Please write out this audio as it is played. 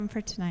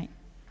for tonight.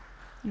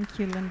 Thank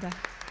you, Linda.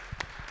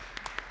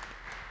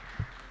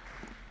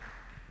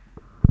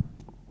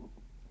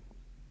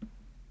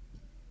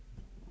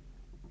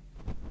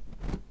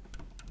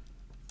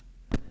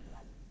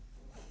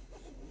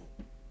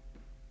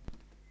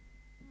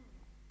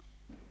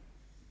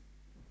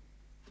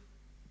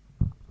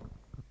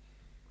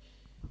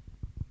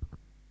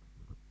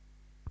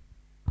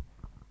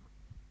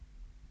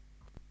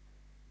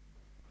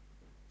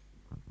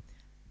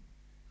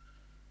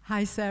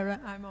 Hi, Sarah.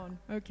 I'm on.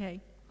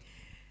 Okay.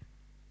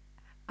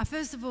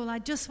 First of all, I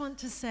just want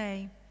to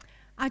say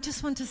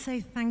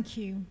thank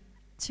you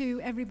to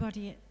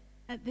everybody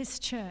at this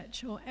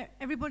church, or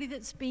everybody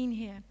that's been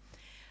here,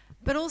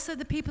 but also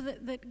the people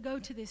that go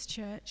to this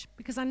church,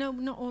 because I know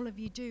not all of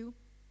you do.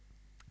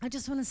 I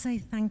just want to say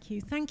thank you.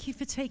 Thank you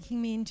for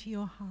taking me into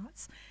your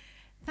hearts.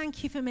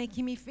 Thank you for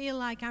making me feel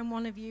like I'm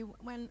one of you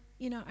when,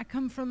 I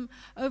come from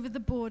over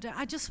the border.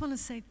 I just want to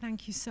say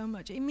thank you so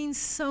much. It means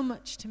so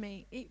much to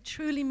me. It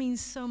truly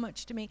means so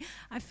much to me.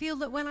 I feel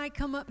that when I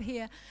come up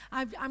here,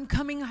 I'm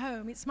coming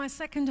home. It's my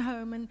second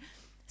home, and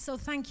so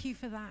thank you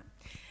for that.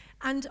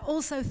 And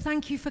also,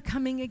 thank you for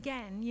coming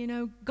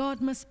again. God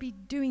must be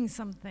doing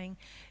something.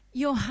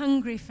 You're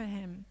hungry for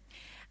him.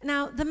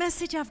 Now, the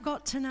message I've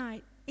got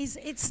tonight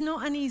it's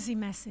not an easy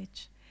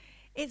message.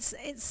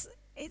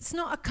 It's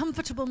not a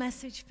comfortable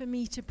message for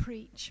me to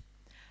preach,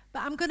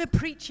 but I'm going to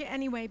preach it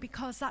anyway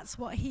because that's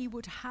what he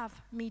would have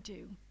me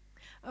do.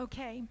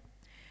 Okay?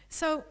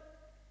 So,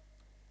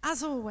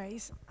 as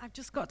always, I've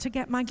just got to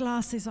get my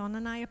glasses on,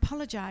 and I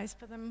apologize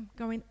for them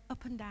going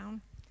up and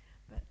down,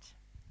 but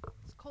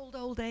it's called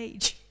old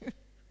age.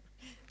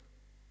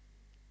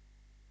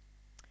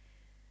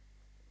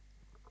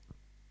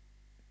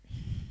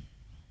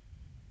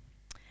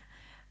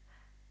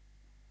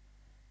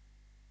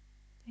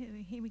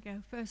 Here we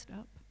go. First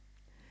up.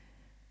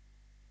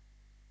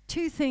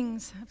 Two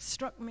things have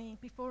struck me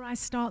before I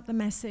start the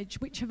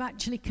message, which have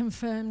actually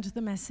confirmed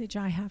the message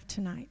I have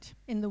tonight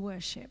in the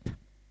worship.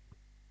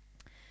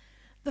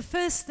 The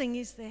first thing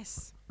is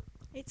this.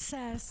 It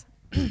says,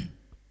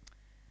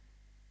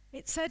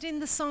 it said in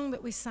the song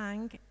that we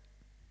sang,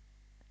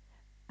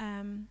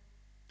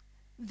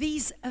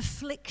 these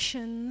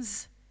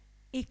afflictions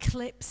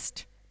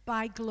eclipsed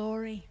by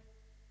glory.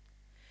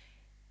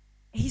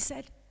 He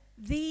said,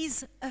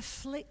 these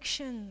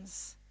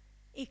afflictions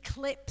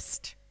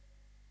eclipsed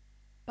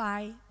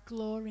by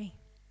glory.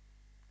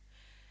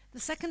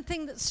 The second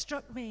thing that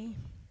struck me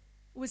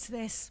was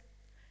this.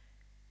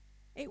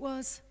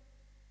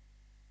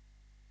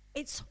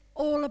 It's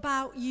all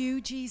about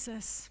you,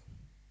 Jesus.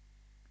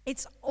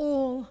 It's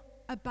all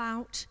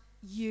about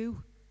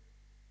you.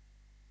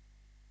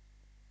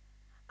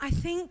 I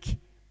think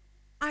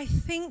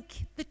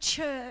the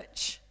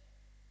church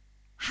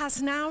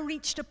has now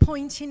reached a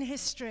point in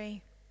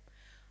history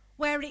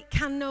where it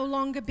can no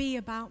longer be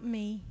about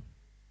me.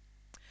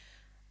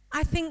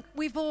 I think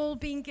we've all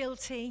been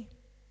guilty,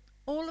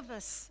 all of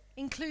us,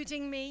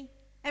 including me,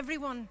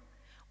 everyone,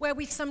 where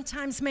we've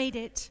sometimes made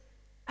it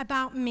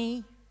about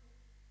me.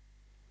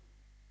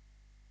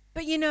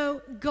 But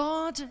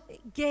God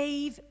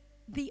gave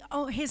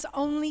his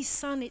only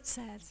son, it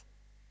says.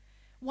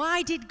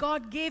 Why did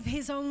God give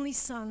his only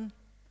son?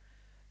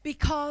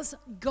 Because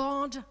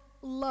God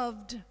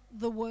loved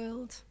the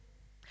world.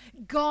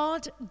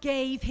 God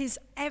gave his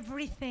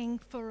everything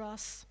for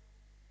us.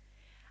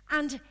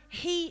 And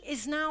he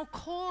is now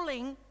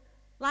calling,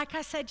 like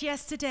I said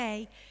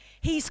yesterday,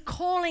 he's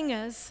calling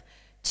us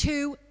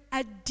to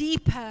a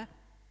deeper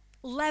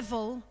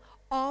level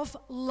of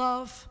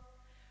love.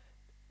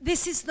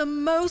 This is the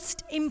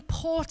most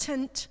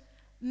important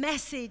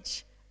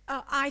message,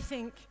 I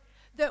think,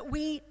 that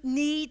we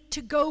need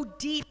to go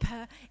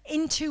deeper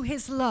into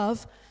his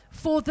love,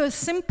 for the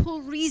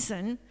simple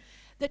reason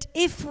that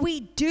if we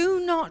do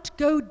not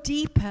go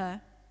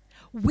deeper,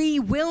 we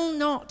will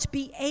not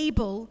be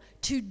able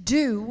to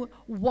do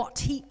what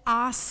he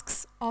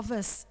asks of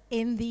us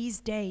in these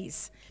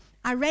days.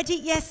 I read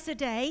it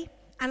yesterday,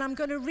 and I'm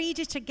going to read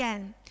it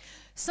again.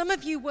 Some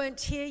of you weren't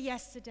here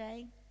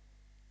yesterday,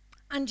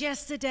 and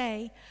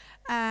yesterday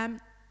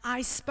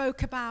I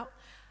spoke about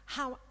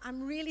how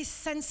I'm really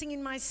sensing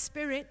in my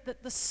spirit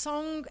that the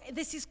song,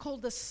 this is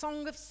called the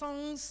Song of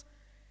Songs,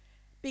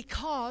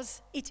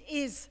 because it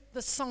is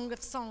the Song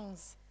of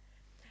Songs.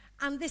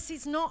 And this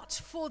is not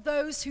for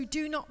those who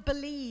do not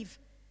believe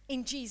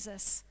in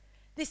Jesus.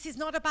 This is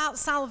not about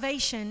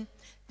salvation.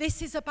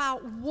 This is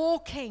about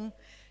walking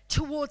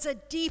towards a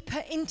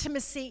deeper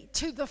intimacy,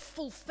 to the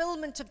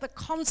fulfillment of the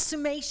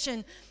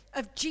consummation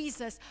of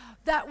Jesus,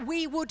 that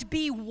we would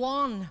be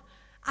one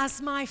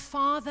as my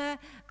Father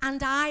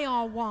and I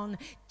are one.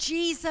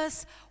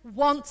 Jesus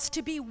wants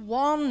to be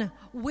one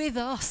with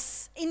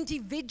us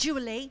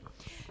individually,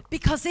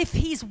 because if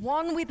he's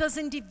one with us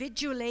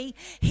individually,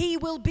 he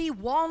will be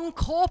one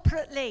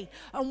corporately.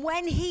 And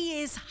when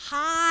he is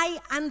high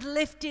and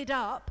lifted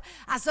up,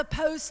 as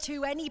opposed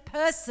to any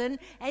person,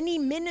 any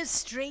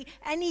ministry,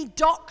 any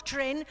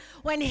doctrine,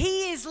 when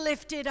he is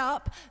lifted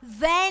up,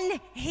 then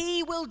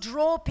he will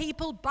draw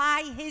people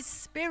by his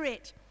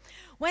Spirit.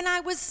 When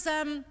I was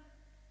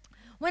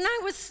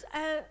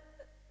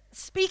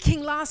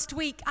speaking last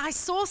week, I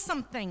saw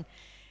something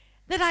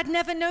that I'd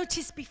never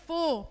noticed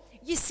before.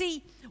 You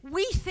see,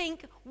 we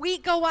think we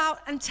go out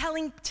and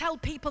tell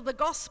people the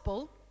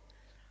gospel,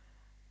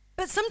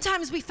 but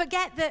sometimes we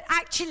forget that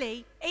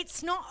actually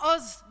it's not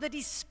us that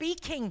is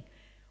speaking.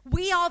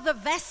 We are the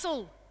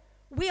vessel.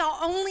 We are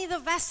only the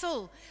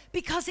vessel,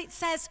 because it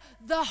says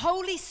the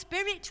Holy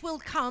Spirit will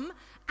come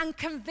and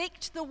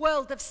convict the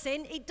world of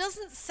sin. It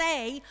doesn't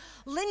say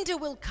Linda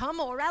will come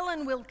or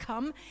Ellen will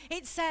come.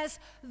 It says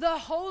the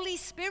Holy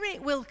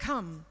Spirit will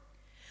come.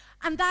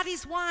 And that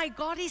is why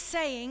God is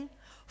saying,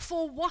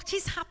 for what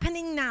is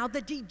happening now,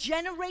 the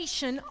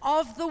degeneration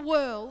of the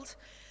world,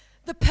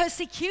 the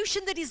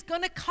persecution that is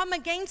going to come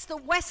against the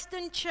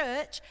Western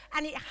church,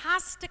 and it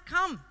has to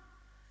come.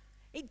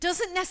 It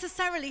doesn't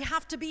necessarily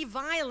have to be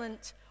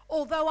violent,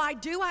 although I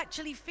do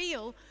actually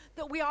feel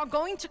that we are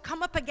going to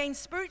come up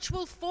against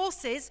spiritual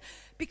forces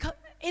because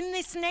in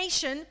this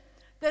nation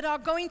that are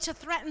going to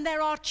threaten.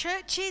 There are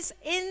churches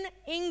in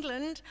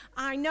England,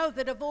 I know,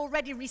 that have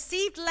already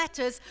received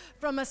letters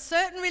from a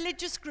certain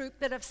religious group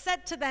that have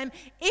said to them,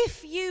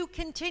 if you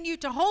continue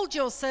to hold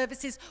your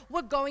services,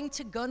 we're going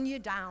to gun you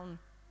down.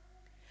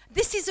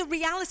 This is a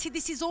reality.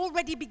 This is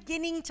already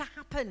beginning to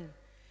happen.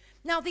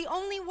 Now, the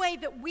only way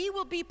that we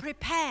will be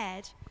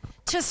prepared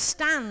to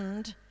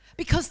stand,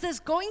 because there's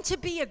going to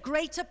be a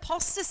great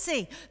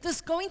apostasy.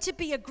 There's going to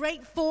be a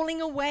great falling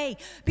away.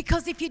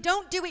 Because if you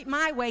don't do it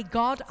my way,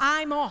 God,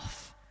 I'm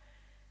off.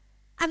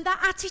 And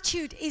that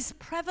attitude is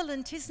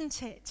prevalent,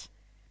 isn't it?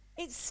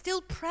 It's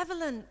still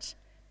prevalent.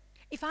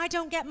 If I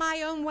don't get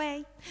my own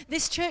way,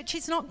 this church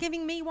is not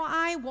giving me what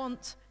I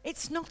want.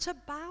 It's not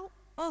about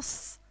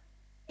us.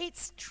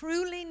 It's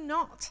truly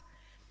not.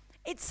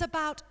 It's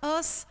about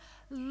us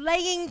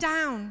laying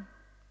down.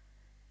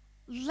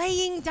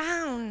 Laying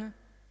down.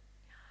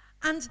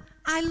 And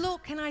I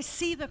look and I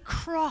see the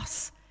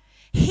cross.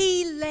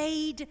 He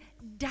laid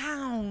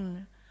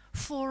down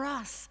for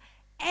us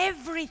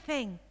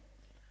everything.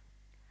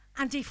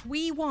 And if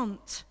we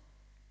want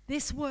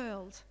this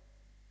world,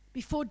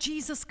 before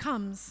Jesus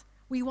comes,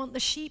 we want the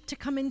sheep to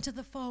come into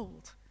the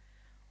fold.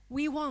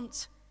 We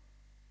want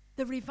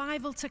the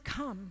revival to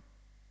come.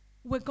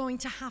 We're going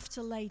to have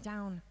to lay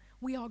down.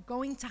 We are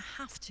going to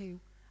have to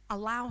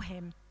allow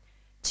him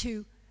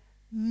to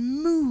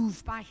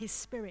move by his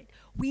Spirit.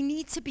 We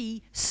need to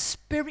be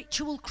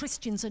spiritual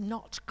Christians and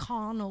not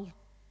carnal.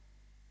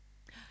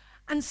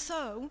 And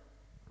so,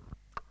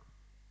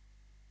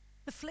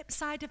 the flip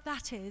side of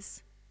that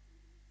is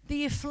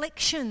the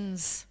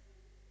afflictions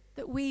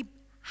that we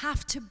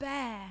have to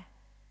bear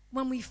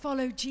when we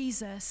follow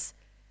Jesus,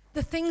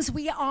 the things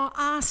we are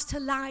asked to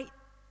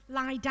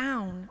lay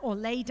down,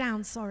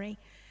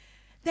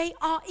 they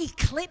are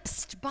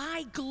eclipsed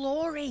by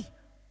glory.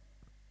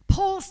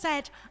 Paul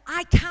said,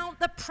 I count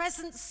the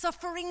present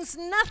sufferings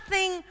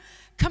nothing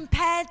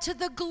compared to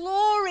the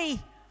glory.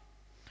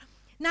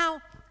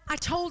 Now, I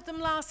told the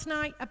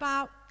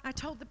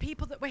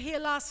people that were here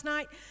last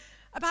night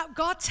about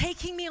God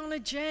taking me on a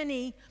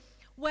journey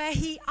where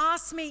he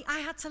asked me, I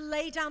had to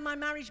lay down my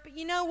marriage. But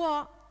you know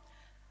what?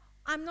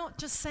 I'm not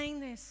just saying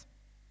this,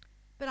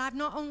 but I've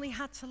not only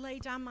had to lay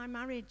down my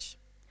marriage,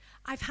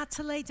 I've had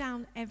to lay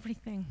down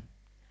everything.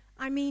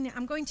 I mean it.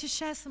 I'm going to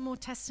share some more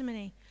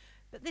testimony.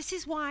 But this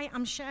is why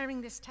I'm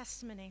sharing this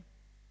testimony.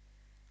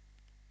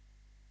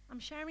 I'm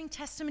sharing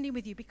testimony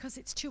with you because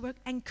it's to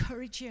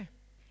encourage you.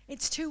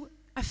 It's to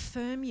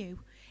affirm you.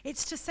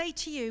 It's to say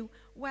to you,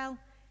 well,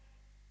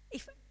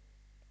 if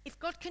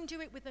God can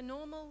do it with a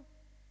normal,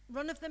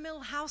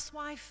 run-of-the-mill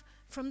housewife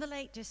from the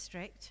Lake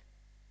District,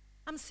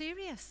 I'm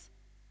serious.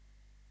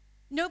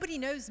 Nobody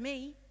knows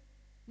me.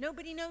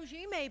 Nobody knows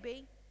you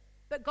maybe,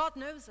 but God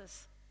knows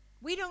us.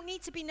 We don't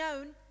need to be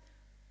known.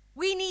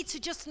 We need to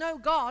just know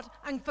God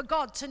and for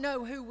God to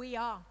know who we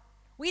are.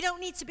 We don't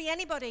need to be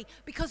anybody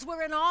because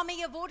we're an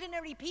army of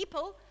ordinary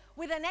people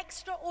with an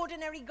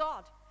extraordinary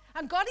God.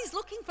 And God is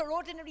looking for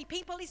ordinary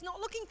people. He's not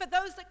looking for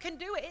those that can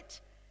do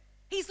it.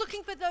 He's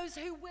looking for those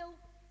who will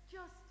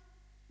just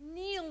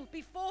kneel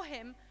before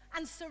him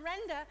and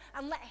surrender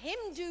and let him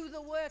do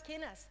the work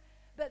in us.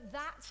 But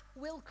that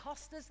will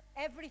cost us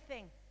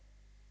everything.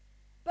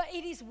 But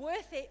it is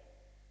worth it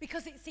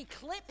because it's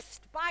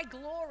eclipsed by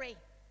glory.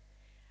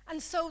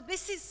 And so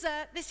this is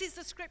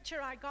the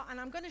scripture I got, and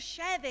I'm going to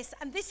share this.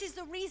 And this is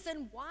the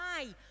reason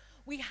why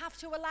we have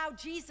to allow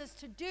Jesus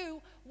to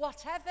do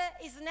whatever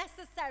is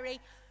necessary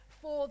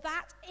for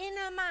that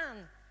inner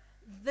man,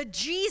 the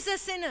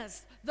Jesus in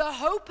us, the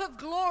hope of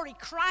glory,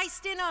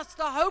 Christ in us,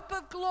 the hope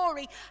of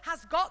glory,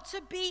 has got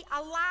to be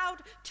allowed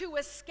to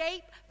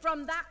escape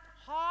from that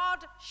hard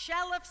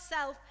shell of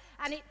self,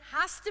 and it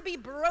has to be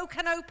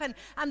broken open.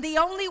 And the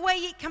only way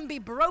it can be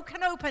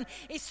broken open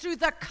is through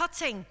the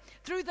cutting,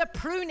 through the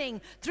pruning,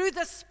 through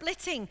the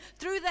splitting,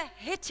 through the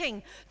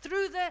hitting,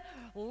 through the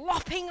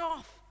lopping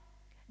off.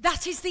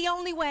 That is the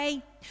only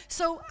way.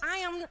 So I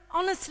am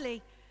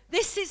honestly,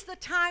 this is the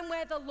time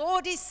where the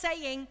Lord is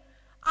saying,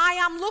 I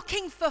am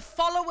looking for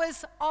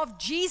followers of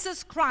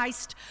Jesus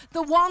Christ,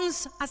 the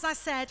ones, as I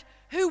said,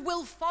 who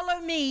will follow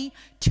me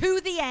to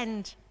the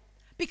end.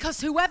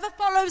 Because whoever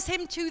follows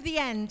him to the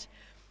end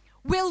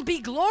will be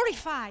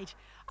glorified.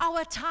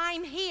 Our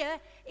time here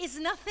is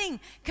nothing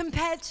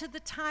compared to the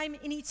time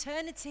in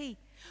eternity.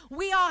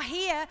 We are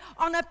here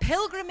on a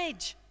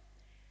pilgrimage.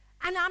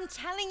 And I'm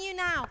telling you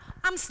now,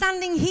 I'm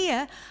standing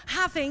here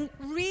having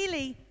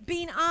really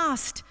been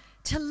asked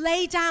to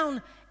lay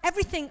down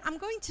everything. I'm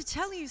going to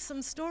tell you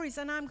some stories,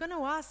 and I'm going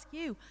to ask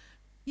you,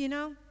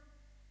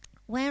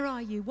 where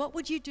are you? What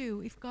would you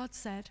do if God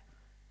said,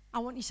 I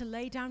want you to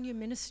lay down your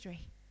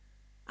ministry?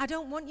 I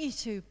don't want you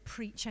to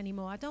preach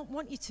anymore. I don't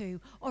want you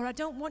to, or I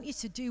don't want you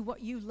to do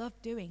what you love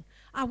doing.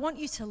 I want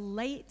you to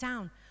lay it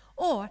down.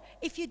 Or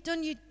if you've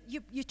done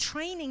your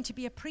training to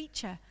be a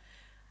preacher,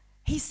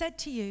 he said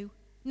to you,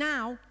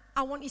 now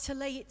I want you to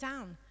lay it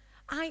down.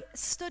 I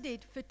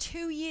studied for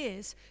 2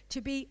 years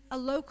to be a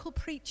local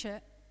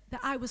preacher that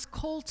I was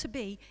called to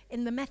be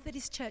in the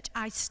Methodist Church.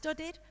 I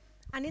studied,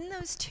 and in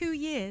those 2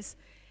 years,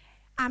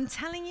 I'm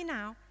telling you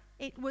now,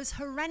 it was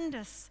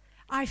horrendous.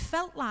 I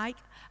felt like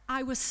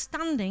I was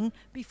standing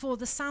before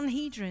the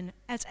Sanhedrin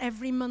at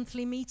every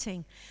monthly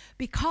meeting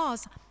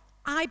because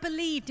I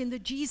believed in the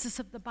Jesus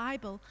of the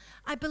Bible.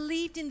 I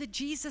believed in the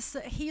Jesus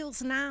that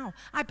heals now.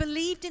 I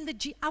believed in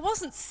I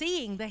wasn't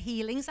seeing the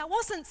healings. I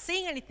wasn't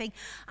seeing anything.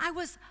 I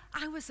was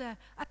a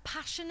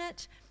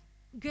passionate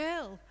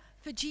girl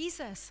for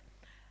Jesus.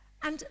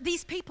 And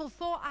these people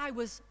thought I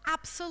was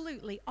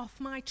absolutely off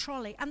my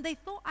trolley, and they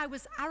thought I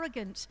was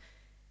arrogant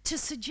to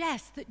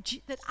suggest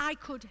that I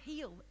could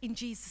heal in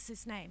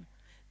Jesus' name.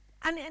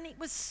 And it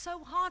was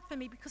so hard for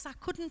me because I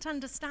couldn't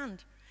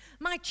understand.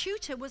 My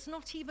tutor was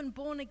not even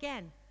born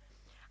again.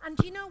 And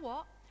you know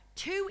what?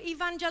 2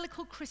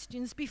 evangelical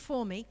Christians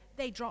before me,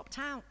 they dropped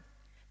out.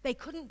 They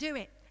couldn't do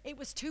it. It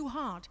was too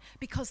hard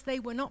because they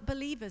were not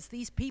believers,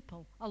 these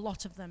people, a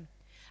lot of them.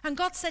 And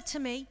God said to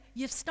me,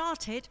 you've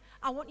started,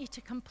 I want you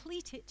to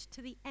complete it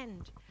to the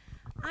end.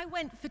 I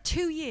went for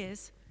 2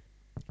 years.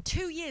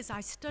 2 years I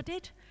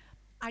studied.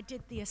 I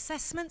did the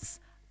assessments.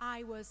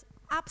 I was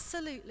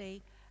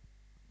absolutely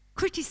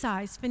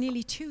criticized for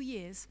nearly 2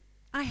 years.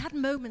 I had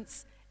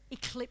moments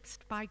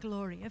eclipsed by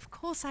glory. Of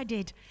course I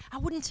did. I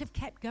wouldn't have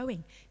kept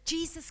going.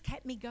 Jesus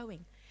kept me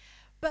going.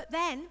 But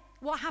then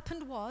what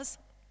happened was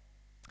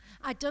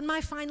I'd done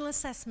my final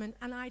assessment,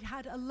 and I'd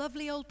had a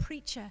lovely old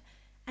preacher,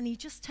 and he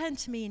just turned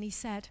to me and he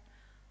said,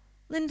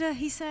 Linda,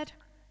 he said,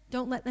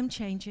 don't let them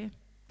change you.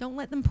 Don't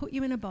let them put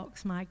you in a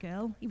box, my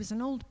girl. He was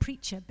an old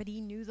preacher, but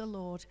he knew the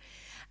Lord.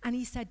 And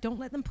he said, don't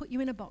let them put you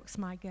in a box,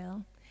 my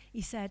girl.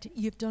 He said,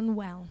 you've done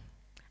well.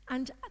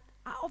 And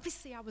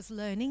obviously I was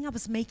learning. I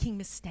was making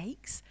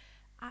mistakes.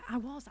 I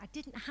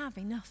didn't have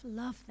enough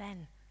love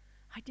then.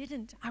 I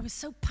didn't. I was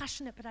so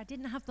passionate, but I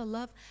didn't have the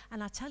love.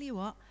 And I tell you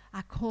what,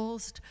 I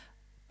caused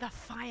the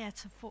fire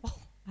to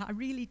fall. I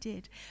really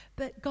did.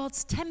 But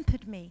God's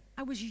tempered me.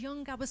 I was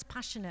young. I was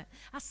passionate,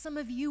 as some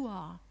of you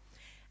are.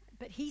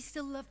 But he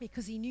still loved me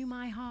because he knew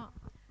my heart.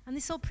 And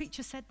this old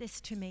preacher said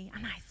this to me,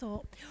 and I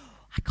thought,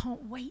 I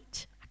can't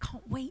wait. I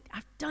can't wait.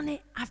 I've done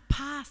it. I've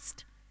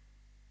passed.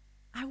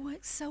 I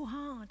worked so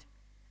hard.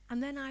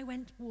 And then I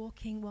went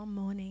walking one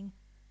morning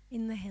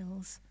in the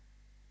hills,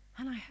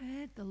 and I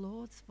heard the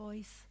Lord's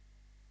voice.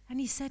 And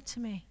he said to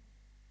me,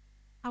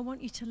 I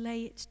want you to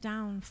lay it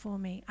down for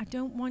me. I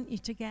don't want you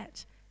to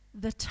get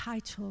the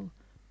title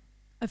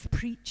of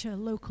preacher,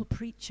 local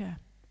preacher.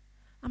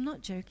 I'm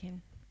not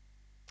joking.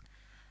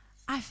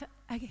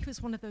 It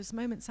was one of those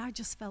moments I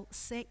just felt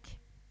sick.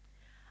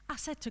 I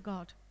said to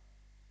God,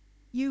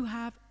 you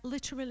have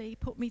literally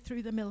put me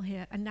through the mill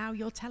here, and now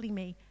you're telling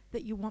me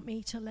that you want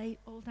me to lay it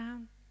all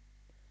down.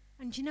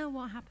 And do you know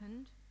what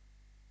happened?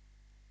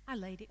 I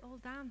laid it all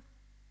down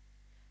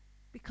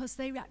because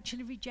they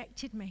actually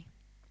rejected me.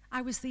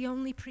 I was the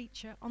only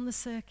preacher on the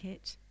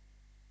circuit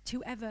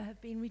to ever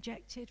have been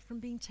rejected from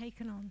being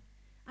taken on.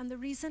 And the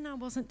reason I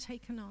wasn't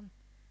taken on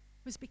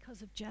was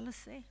because of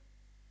jealousy,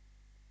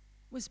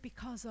 was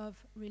because of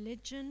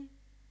religion,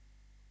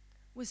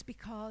 was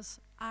because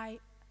I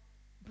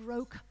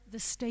broke the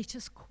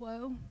status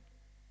quo,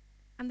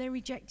 and they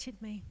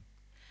rejected me.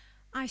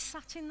 I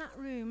sat in that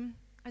room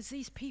as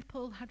these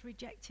people had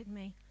rejected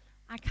me.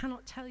 I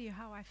cannot tell you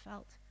how I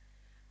felt.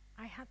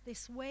 I had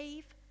this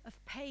wave of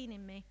pain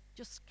in me,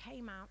 just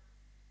came out.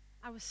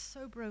 I was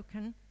so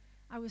broken.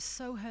 I was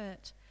so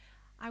hurt.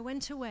 I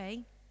went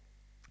away,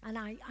 and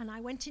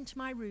I went into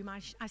my room.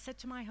 I said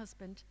to my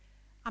husband,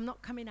 I'm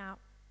not coming out.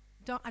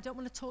 I don't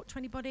want to talk to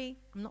anybody.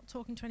 I'm not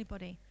talking to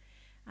anybody.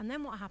 And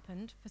then what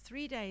happened? For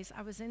 3 days,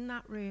 I was in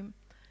that room.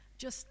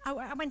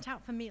 I went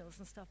out for meals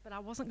and stuff, but I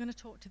wasn't going to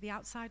talk to the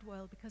outside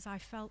world because I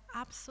felt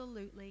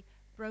absolutely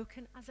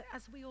broken,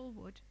 as we all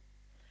would.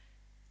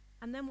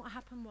 And then what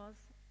happened was,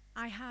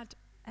 I had,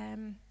 I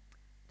don't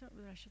know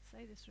whether I should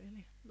say this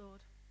really,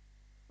 Lord.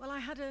 Well, I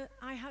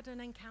had an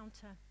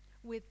encounter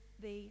with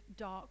the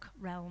dark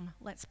realm,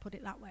 let's put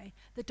it that way.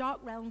 The dark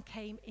realm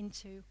came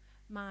into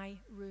my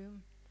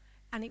room,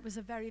 and it was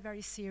a very,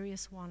 very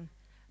serious one.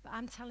 But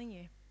I'm telling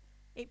you,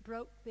 It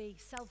broke the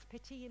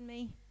self-pity in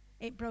me.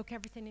 It broke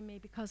everything in me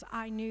because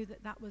I knew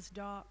that that was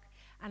dark.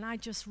 And I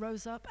just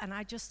rose up and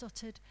I just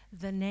uttered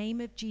the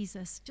name of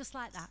Jesus, just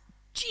like that.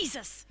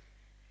 Jesus!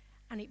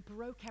 And it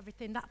broke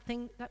everything. That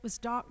thing that was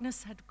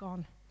darkness had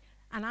gone.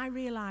 And I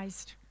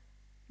realized,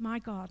 my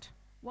God,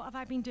 what have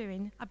I been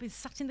doing? I've been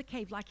sat in the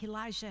cave like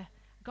Elijah.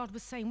 God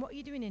was saying, what are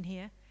you doing in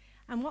here?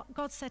 And what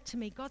God said to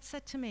me,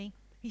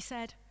 he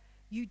said,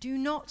 you do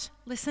not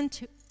listen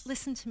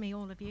to me,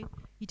 all of you.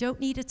 You don't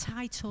need a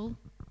title.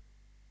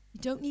 You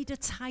don't need a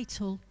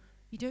title.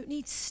 You don't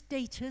need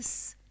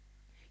status.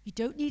 You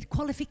don't need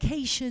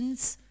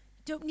qualifications.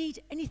 You don't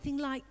need anything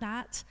like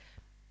that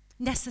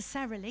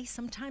necessarily.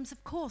 Sometimes,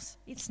 of course,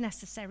 it's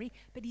necessary,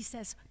 but he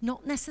says,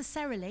 not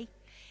necessarily.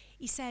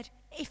 He said,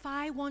 if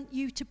I want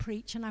you to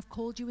preach and I've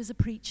called you as a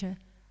preacher,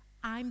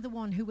 I'm the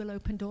one who will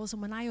open doors,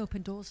 and when I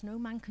open doors, no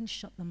man can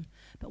shut them.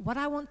 But what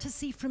I want to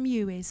see from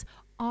you is,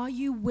 are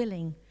you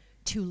willing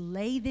to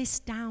lay this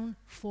down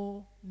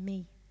for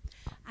me?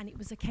 And it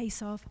was a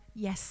case of,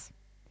 yes,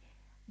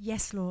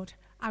 Lord,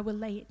 I will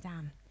lay it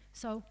down.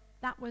 So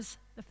that was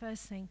the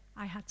first thing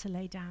I had to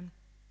lay down.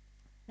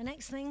 The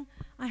next thing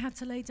I had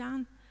to lay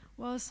down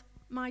was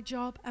my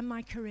job and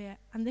my career.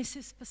 And this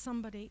is for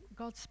somebody.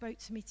 God spoke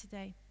to me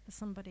today for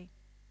somebody.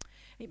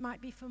 It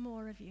might be for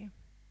more of you.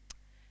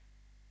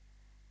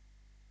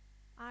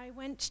 I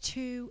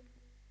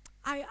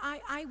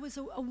was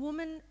a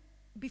woman,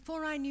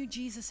 before I knew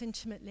Jesus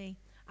intimately,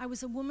 I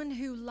was a woman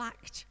who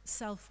lacked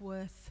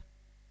self-worth.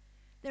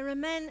 There are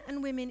men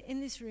and women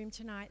in this room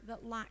tonight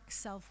that lack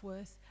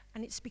self-worth,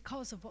 and it's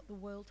because of what the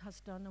world has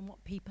done and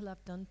what people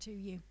have done to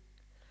you.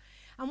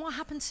 And what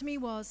happened to me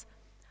was,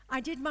 I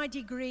did my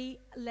degree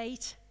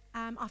late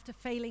after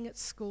failing at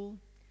school.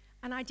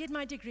 And I did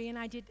my degree, and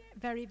I did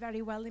very,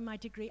 very well in my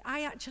degree.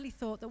 I actually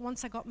thought that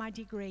once I got my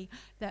degree,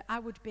 that I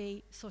would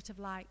be sort of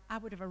like, I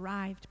would have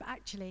arrived. But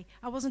actually,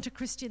 I wasn't a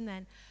Christian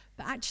then.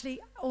 But actually,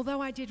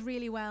 although I did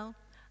really well,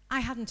 I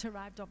hadn't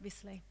arrived,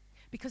 obviously,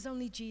 because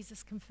only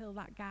Jesus can fill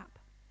that gap.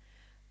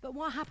 But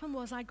what happened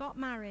was I got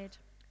married,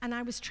 and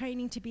I was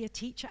training to be a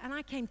teacher, and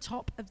I came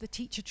top of the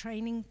teacher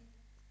training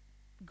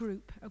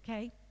group,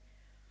 okay?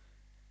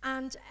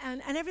 And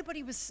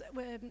everybody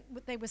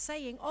they were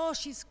saying, oh,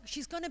 she's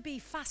going to be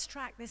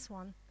fast-track, this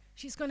one.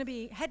 She's going to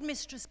be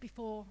headmistress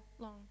before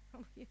long.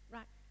 Oh, yeah,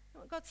 right. You know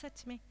what God said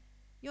to me?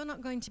 You're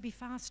not going to be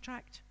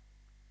fast-tracked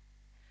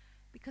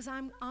because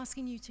I'm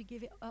asking you to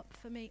give it up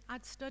for me.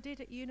 I'd studied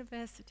at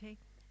university.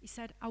 He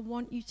said, I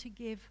want you to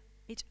give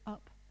it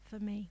up for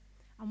me.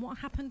 And what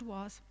happened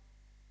was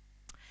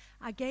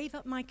I gave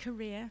up my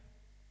career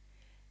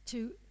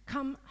to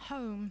come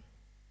home,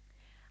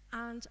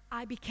 and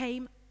I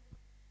became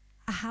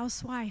a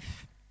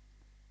housewife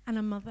and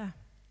a mother.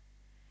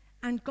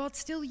 And God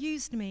still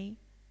used me,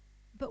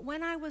 but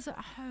when I was at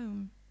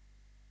home,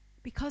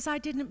 because I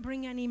didn't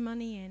bring any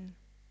money in,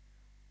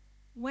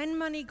 when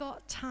money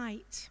got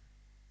tight,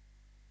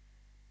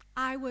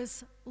 I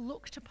was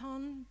looked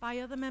upon by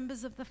other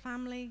members of the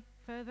family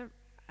further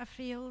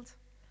afield,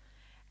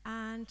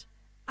 and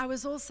I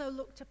was also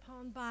looked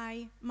upon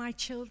by my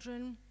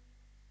children,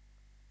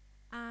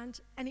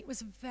 and it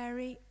was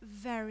very,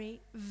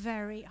 very,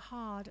 very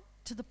hard,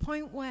 to the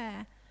point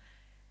where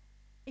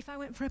if I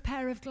went for a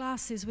pair of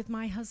glasses with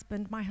my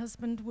husband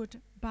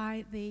would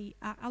buy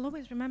I'll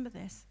always remember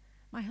this,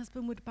 my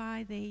husband would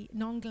buy the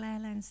non-glare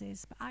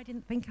lenses, but I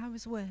didn't think I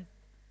was worth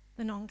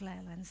the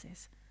non-glare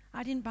lenses.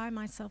 I didn't buy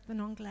myself the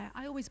non-glare.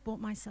 I always bought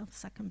myself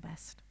second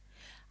best.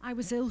 I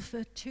was ill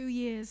for 2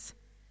 years.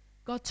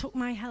 God took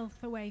my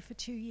health away for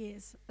 2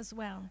 years as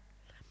well,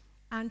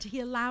 and he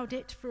allowed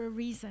it for a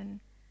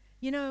reason.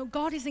 You know,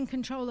 God is in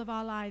control of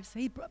our lives.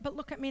 But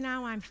look at me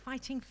now, I'm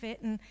fighting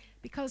fit, and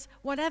because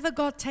whatever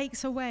God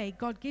takes away,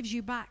 God gives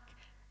you back.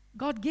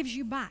 God gives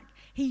you back.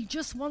 He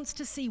just wants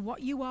to see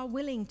what you are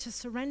willing to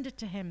surrender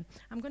to him.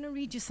 I'm going to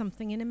read you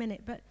something in a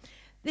minute, but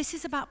this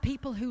is about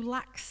people who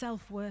lack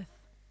self-worth.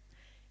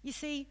 You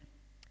see,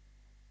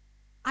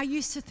 I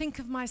used to think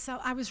of myself,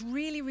 I was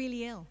really,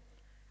 really ill.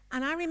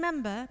 And I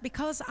remember,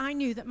 because I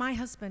knew that my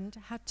husband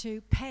had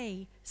to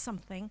pay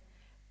something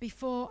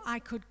before I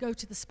could go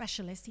to the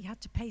specialist, he had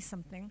to pay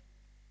something.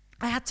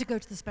 I had to go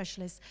to the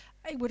specialist.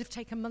 It would have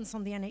taken months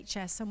on the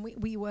NHS, and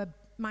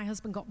my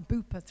husband got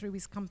Bupa through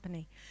his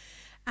company.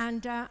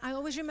 And I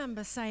always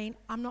remember saying,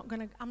 I'm not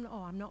going.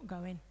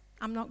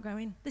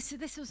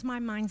 This was my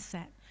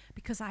mindset,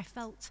 because I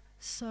felt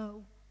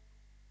so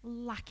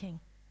lacking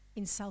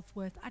in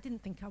self-worth. I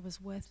didn't think I was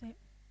worth it.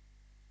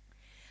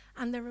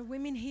 And there are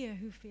women here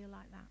who feel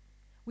like that.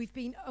 We've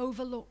been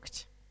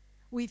overlooked.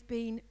 We've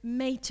been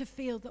made to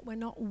feel that we're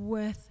not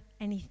worth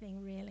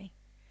anything, really,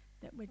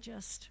 that we're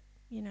just,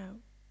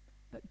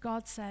 but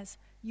God says,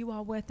 you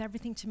are worth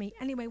everything to me.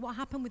 Anyway, what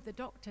happened with the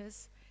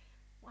doctors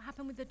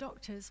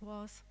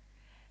was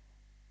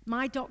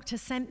my doctor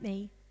sent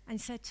me and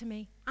said to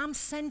me, I'm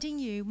sending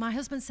you. My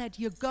husband said,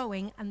 you're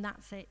going, and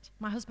that's it.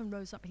 My husband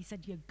rose up. He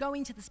said, you're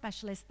going to the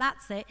specialist.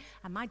 That's it.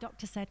 And my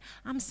doctor said,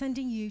 I'm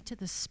sending you to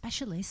the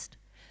specialist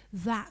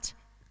that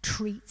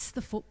treats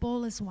the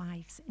footballers'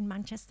 wives in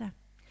Manchester.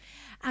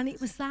 And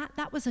it was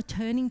that was a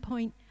turning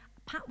point.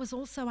 Pat was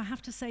also, I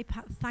have to say,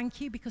 Pat,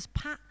 thank you, because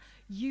Pat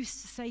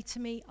used to say to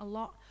me a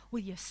lot, will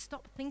you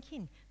stop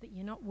thinking that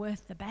you're not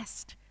worth the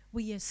best?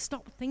 Will you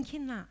stop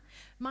thinking that?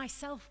 My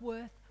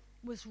self-worth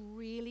was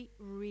really,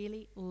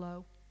 really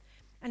low.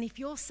 And if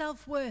your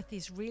self-worth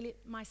is really,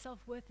 my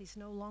self-worth is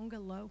no longer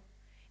low.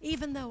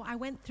 Even though I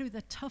went through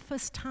the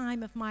toughest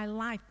time of my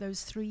life,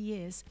 those 3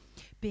 years,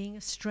 being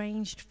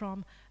estranged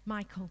from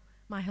Michael,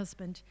 my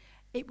husband,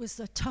 it was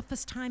the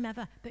toughest time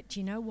ever. But do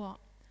you know what?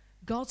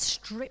 God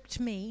stripped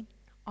me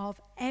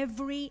of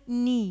every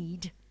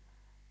need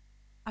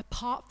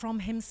apart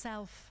from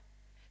himself.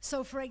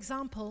 So, for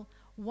example,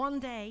 one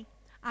day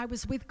I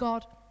was with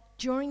God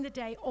during the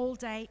day, all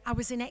day. I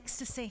was in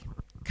ecstasy,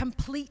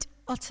 complete,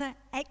 utter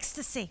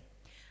ecstasy.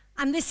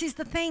 And this is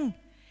the thing.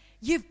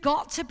 You've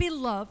got to be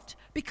loved,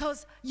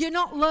 because you're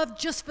not loved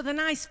just for the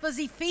nice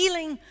fuzzy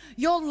feeling.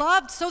 You're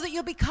loved so that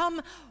you'll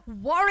become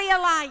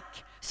warrior-like,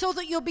 so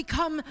that you'll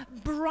become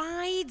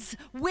brides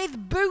with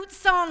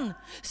boots on,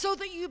 so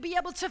that you'll be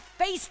able to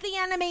face the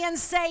enemy and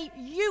say,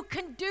 you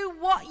can do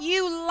what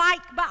you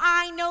like, but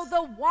I know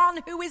the one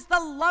who is the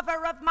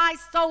lover of my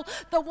soul,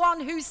 the one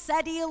who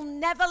said he'll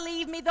never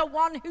leave me, the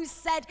one who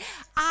said,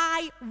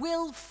 I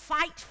will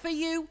fight for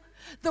you.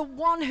 The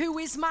one who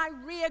is my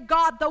rear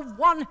guard, the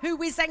one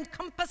who is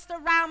encompassed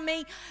around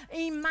me,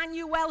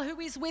 Emmanuel, who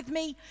is with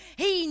me.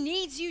 He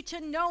needs you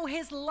to know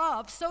his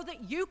love so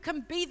that you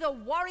can be the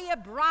warrior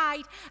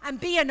bride and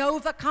be an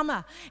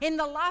overcomer. In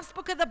the last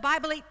book of the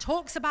Bible, it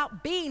talks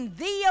about being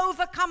the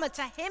overcomer.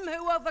 To him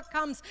who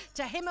overcomes,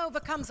 to him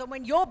overcomes. And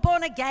when you're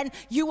born again,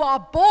 you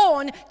are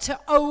born to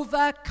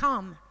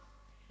overcome.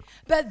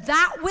 But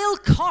that will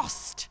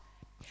cost.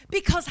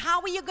 Because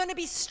how are you going to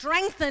be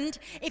strengthened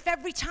if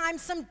every time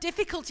some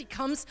difficulty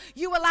comes,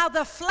 you allow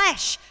the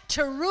flesh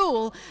to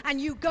rule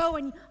and you go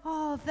and,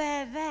 oh,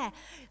 there.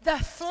 The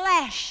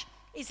flesh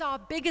is our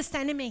biggest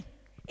enemy.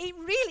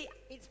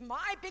 It's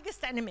my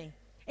biggest enemy.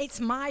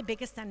 It's my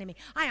biggest enemy.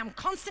 I am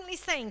constantly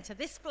saying to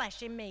this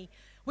flesh in me,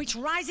 which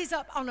rises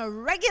up on a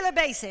regular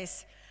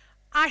basis,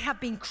 I have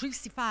been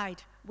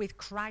crucified with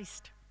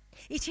Christ.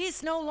 It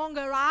is no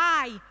longer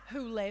I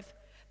who live,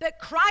 but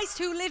Christ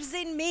who lives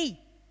in me.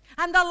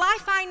 And the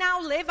life I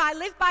now live, I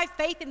live by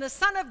faith in the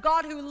Son of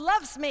God who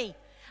loves me.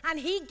 And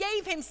he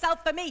gave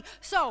himself for me.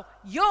 So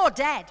you're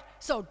dead.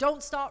 So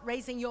don't start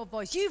raising your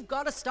voice. You've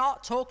got to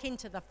start talking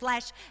to the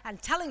flesh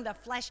and telling the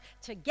flesh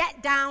to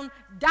get down,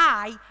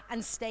 die,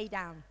 and stay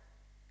down.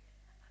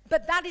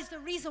 But that is the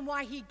reason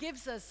why he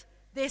gives us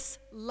this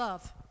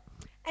love.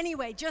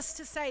 Anyway, just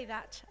to say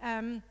that,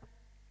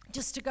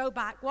 just to go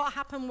back, what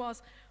happened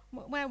was,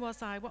 where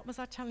was I? What was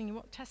I telling you?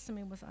 What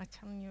testimony was I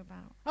telling you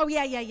about? Oh,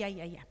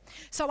 yeah.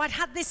 So I'd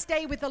had this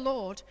day with the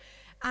Lord,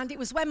 and it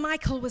was when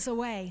Michael was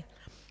away.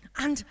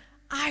 And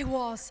I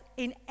was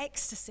in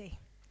ecstasy.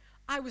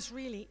 I was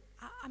really,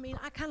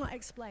 I cannot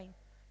explain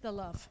the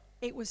love.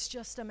 It was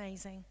just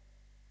amazing.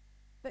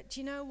 But do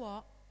you know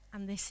what?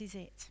 And this is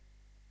it.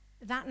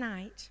 That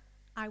night,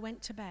 I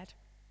went to bed.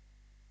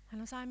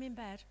 And as I'm in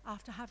bed,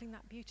 after having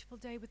that beautiful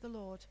day with the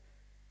Lord,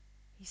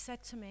 he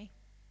said to me,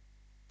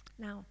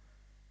 now,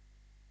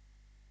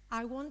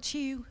 I want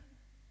you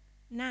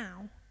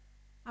now.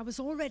 I was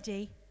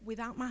already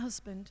without my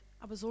husband.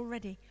 I was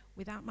already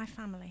without my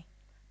family.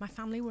 My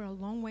family were a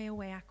long way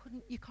away.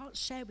 You can't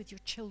share with your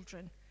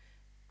children.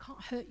 You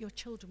can't hurt your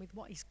children with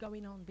what is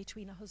going on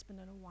between a husband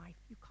and a wife.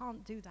 You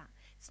can't do that.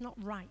 It's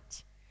not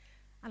right.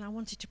 And I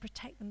wanted to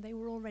protect them. They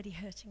were already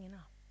hurting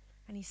enough.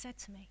 And he said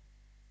to me,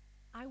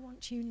 I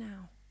want you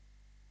now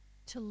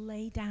to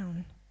lay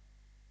down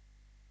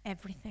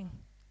everything.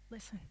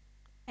 Listen,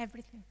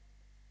 everything.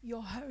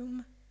 Your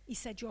home. He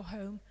said, your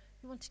home.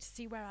 He wanted to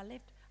see where I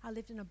lived. I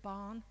lived in a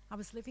barn. I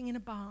was living in a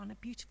barn, a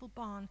beautiful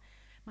barn.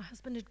 My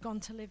husband had gone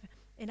to live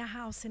in a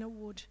house in a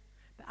wood,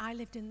 but I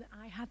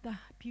had the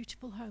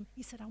beautiful home.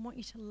 He said, I want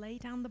you to lay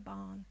down the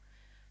barn.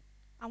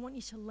 I want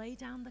you to lay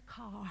down the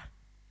car.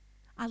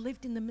 I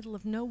lived in the middle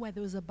of nowhere.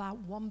 There was about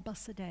one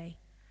bus a day.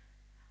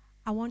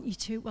 I want you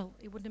to, well,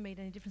 it wouldn't have made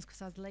any difference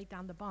because I was laid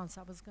down the barn,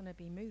 so I was going to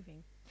be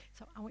moving.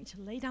 So I want you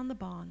to lay down the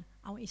barn.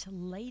 I want you to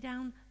lay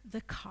down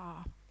the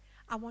car.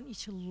 I want you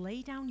to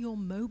lay down your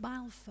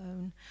mobile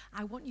phone.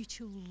 I want you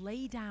to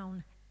lay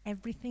down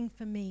everything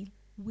for me.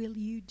 Will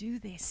you do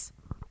this?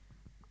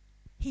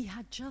 He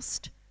had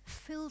just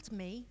filled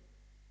me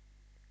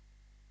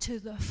to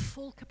the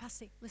full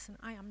capacity. Listen,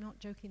 I am not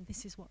joking.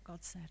 This is what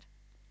God said.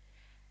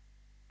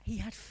 He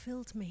had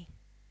filled me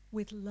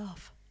with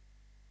love.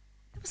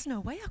 There was no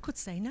way I could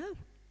say no.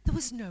 There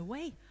was no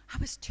way. I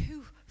was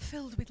too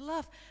filled with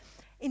love.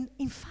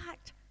 In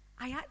fact,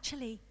 I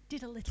actually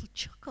did a little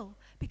chuckle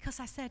because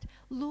I said,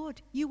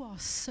 Lord, you are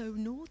so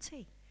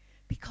naughty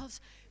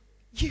because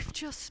you've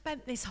just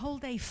spent this whole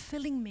day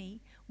filling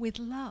me with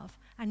love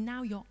and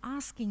now you're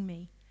asking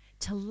me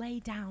to lay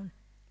down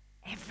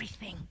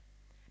everything.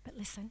 But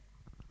listen,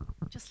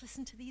 just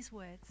listen to these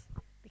words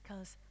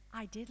because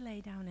I did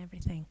lay down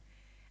everything.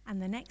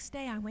 And the next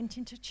day I went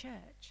into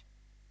church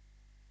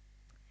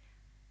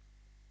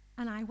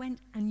And I went,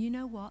 and you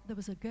know what? There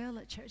was a girl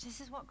at church. This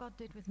is what God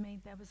did with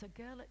me. There was a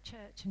girl at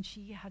church, and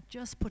she had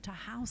just put a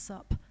house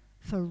up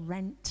for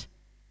rent.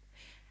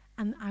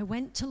 And I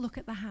went to look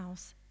at the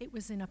house. It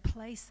was in a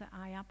place that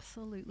I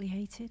absolutely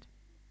hated.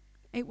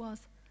 It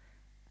was.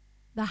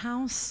 The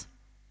house,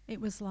 it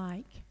was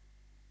like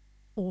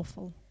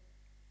awful.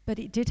 But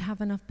it did have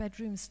enough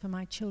bedrooms for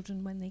my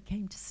children when they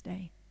came to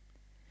stay.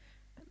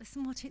 But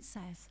listen what it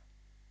says.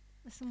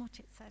 Listen what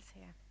it says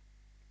here.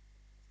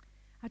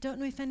 I don't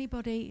know if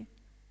anybody,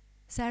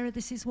 Sarah,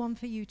 this is one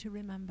for you to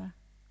remember,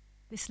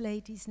 this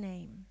lady's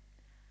name.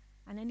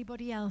 And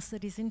anybody else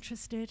that is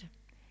interested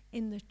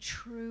in the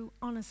true,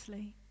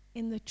 honestly,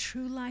 in the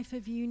true life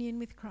of union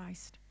with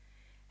Christ.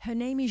 Her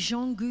name is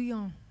Jean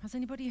Gouillon. Has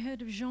anybody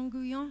heard of Jean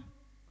Gouillon?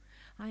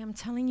 I am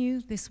telling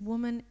you, this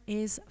woman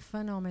is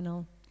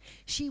phenomenal.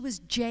 She was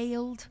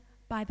jailed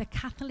by the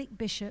Catholic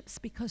bishops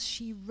because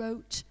she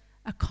wrote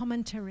a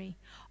commentary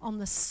on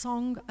the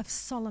Song of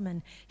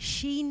Solomon.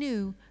 She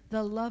knew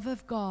the love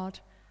of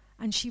God,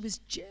 and she was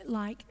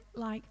like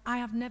I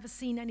have never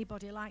seen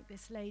anybody like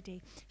this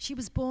lady. She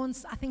was born,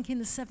 I think, in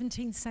the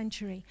 17th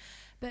century,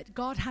 but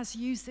God has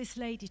used this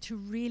lady to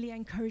really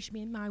encourage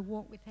me in my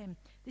walk with him.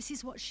 This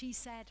is what she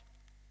said.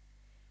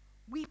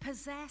 We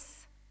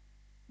possess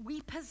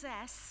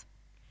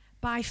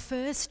by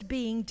first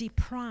being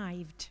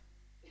deprived.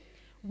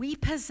 We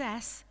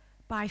possess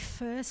by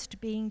first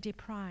being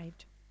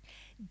deprived.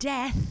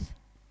 Death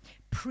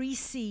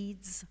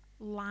precedes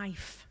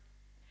life.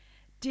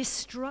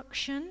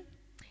 Destruction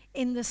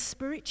in the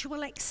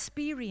spiritual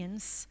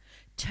experience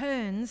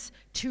turns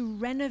to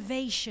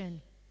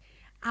renovation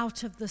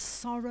out of the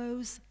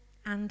sorrows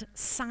and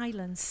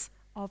silence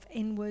of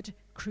inward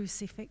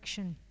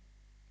crucifixion.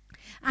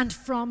 And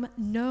from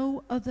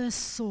no other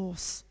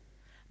source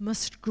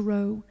must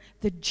grow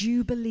the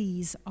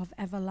jubilees of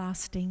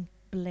everlasting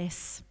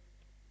bliss.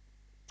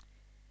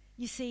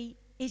 You see,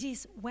 it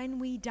is when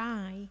we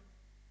die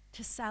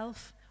to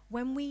self,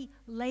 when we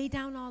lay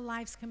down our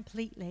lives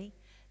completely,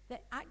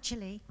 that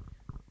actually,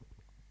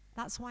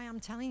 that's why I'm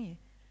telling you.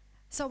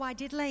 So I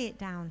did lay it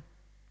down.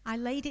 I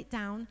laid it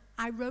down.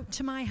 I wrote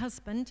to my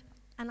husband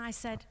and I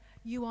said,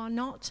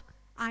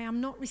 I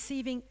am not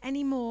receiving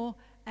any more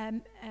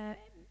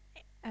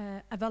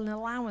of an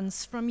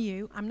allowance from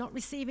you. I'm not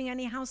receiving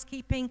any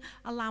housekeeping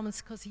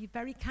allowance, because he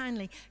very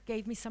kindly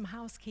gave me some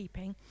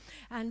housekeeping.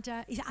 And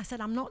I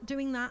said, I'm not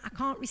doing that. I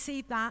can't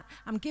receive that.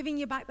 I'm giving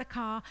you back the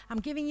car. I'm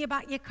giving you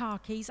back your car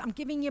keys. I'm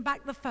giving you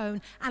back the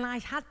phone. And I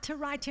had to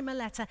write him a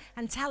letter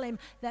and tell him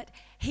that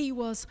he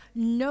was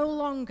no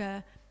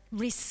longer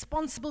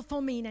responsible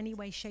for me in any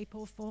way, shape,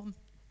 or form.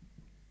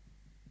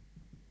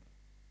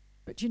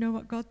 But do you know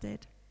what God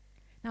did?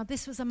 Now,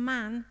 this was a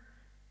man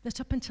that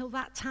up until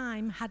that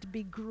time had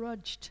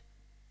begrudged.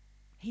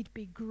 He'd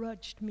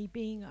begrudged me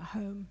being at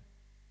home.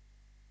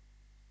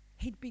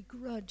 He'd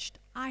begrudged.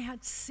 I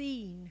had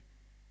seen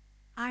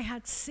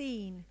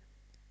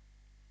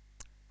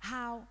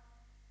how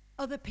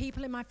other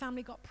people in my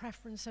family got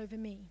preference over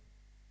me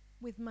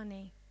with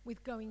money,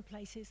 with going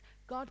places.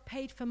 God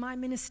paid for my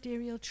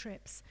ministerial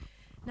trips.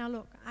 Now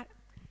look,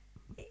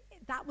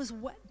 that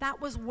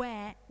was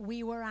where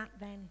we were at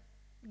then.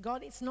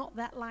 God, it's not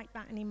that like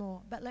that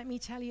anymore. But let me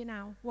tell you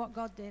now what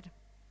God did.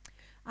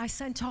 I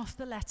sent off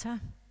the letter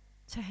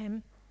to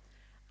him,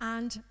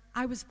 and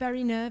I was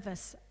very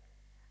nervous.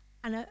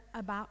 And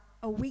about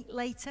a week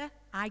later,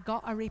 I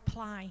got a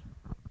reply.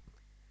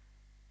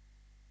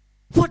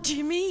 What do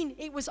you mean?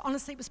 It was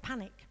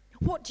panic.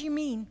 What do you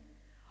mean?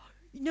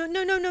 No.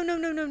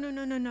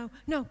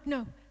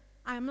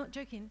 I am not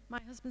joking. My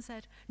husband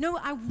said, no,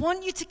 I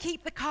want you to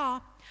keep the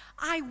car.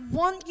 I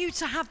want you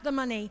to have the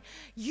money.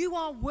 You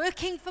are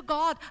working for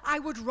God. I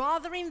would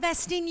rather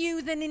invest in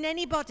you than in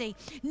anybody.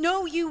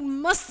 No, you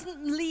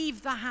mustn't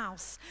leave the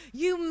house.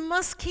 You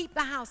must keep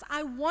the house.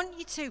 I want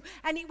you to.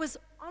 And it was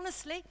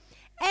honestly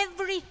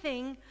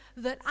everything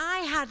that I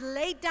had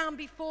laid down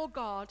before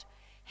God,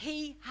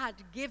 he had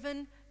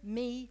given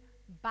me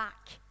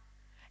back.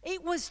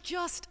 It was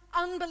just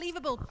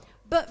unbelievable.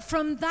 But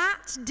from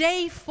that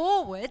day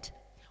forward,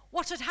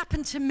 what had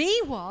happened to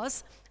me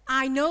was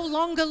I no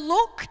longer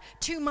look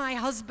to my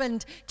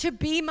husband to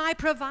be my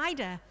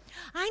provider.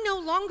 I no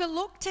longer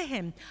look to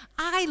him.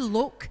 I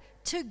look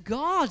to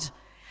God.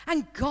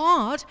 And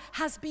God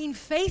has been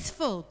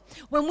faithful.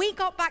 When we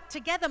got back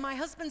together, my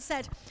husband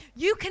said,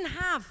 you can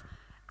have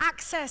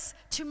access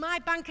to my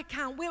bank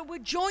account. We're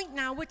joint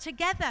now. We're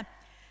together.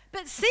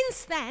 But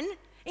since then,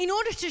 in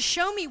order to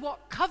show me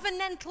what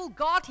covenantal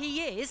God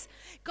he is,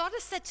 God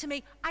has said to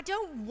me, I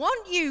don't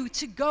want you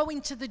to go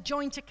into the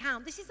joint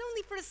account. This is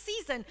only for a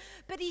season,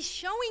 but he's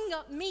showing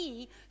up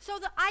me so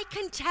that I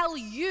can tell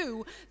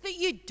you that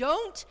you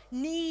don't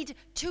need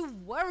to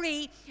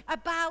worry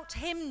about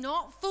him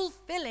not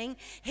fulfilling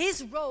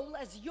his role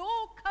as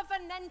your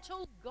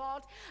covenantal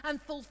God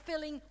and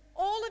fulfilling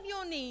all of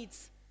your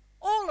needs,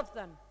 all of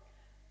them,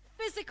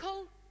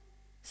 physical,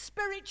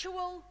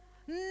 spiritual,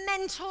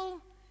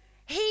 mental.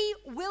 He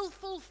will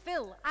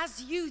fulfill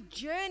as you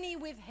journey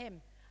with him.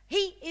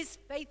 He is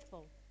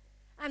faithful.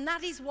 And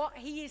that is what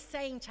he is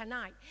saying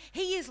tonight.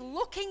 He is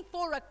looking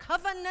for a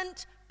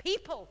covenant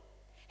people.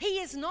 He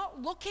is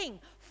not looking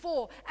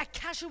for a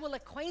casual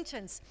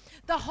acquaintance.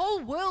 The whole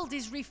world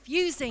is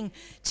refusing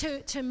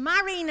to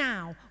marry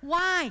now.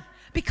 Why?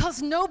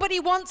 Because nobody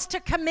wants to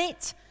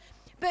commit.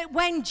 But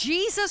when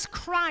Jesus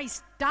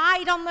Christ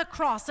died on the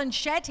cross and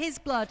shed his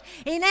blood,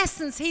 in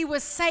essence, he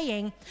was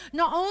saying,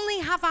 not only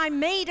have I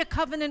made a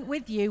covenant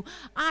with you,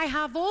 I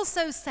have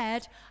also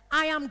said,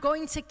 I am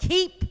going to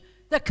keep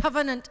the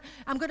covenant.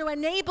 I'm going to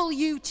enable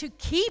you to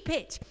keep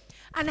it.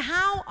 And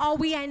how are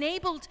we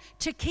enabled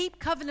to keep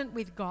covenant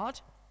with God?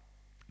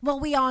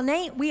 Well, we are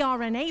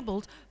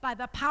enabled by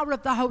the power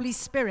of the Holy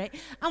Spirit,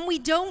 and we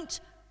don't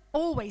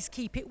always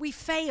keep it. We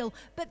fail,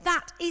 but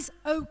that is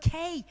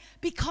okay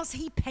because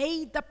he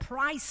paid the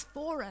price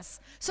for us.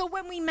 So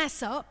when we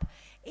mess up,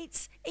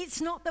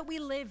 it's not that we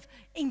live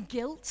in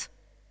guilt.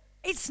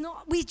 It's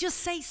not, we just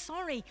say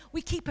sorry.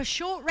 We keep a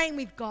short rein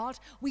with God.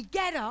 We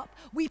get up.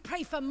 We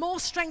pray for more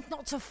strength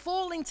not to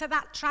fall into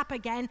that trap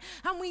again.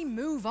 And we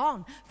move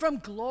on from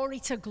glory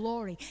to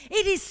glory.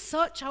 It is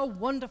such a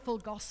wonderful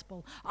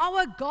gospel.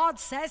 Our God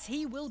says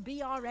he will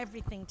be our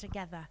everything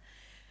together.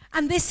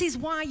 And this is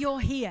why you're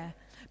here.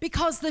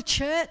 Because the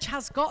church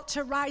has got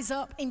to rise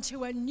up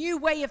into a new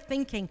way of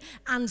thinking.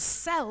 And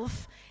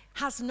self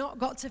has not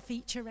got to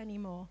feature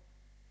anymore.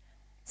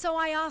 So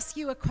I ask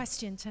you a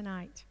question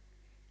tonight.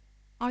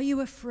 Are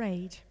you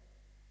afraid?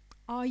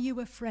 Are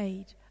you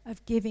afraid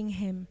of giving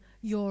him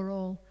your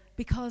all?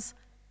 Because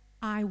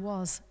I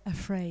was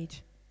afraid.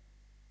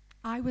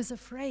 I was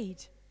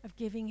afraid of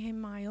giving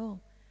him my all.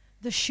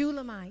 The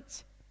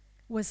Shulamite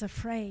was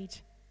afraid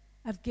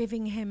of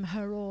giving him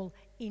her all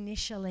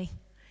initially.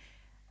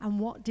 And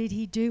what did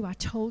he do? I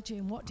told you.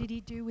 And what did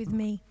he do with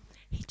me?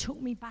 He took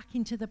me back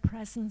into the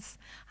presence.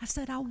 I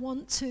said, I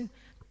want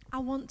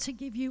to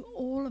give you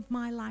all of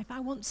my life. I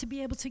want to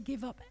be able to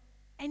give up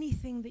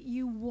anything that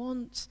you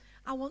want.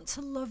 I want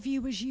to love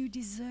you as you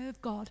deserve,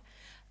 God.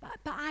 But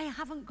I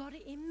haven't got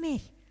it in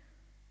me.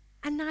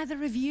 And neither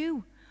have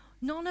you.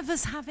 None of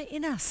us have it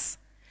in us.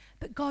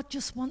 But God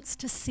just wants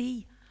to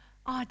see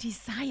our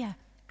desire.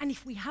 And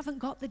if we haven't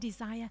got the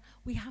desire,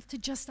 we have to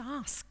just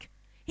ask.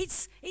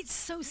 It's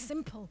so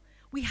simple.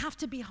 We have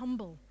to be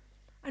humble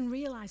and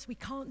realize we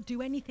can't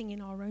do anything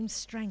in our own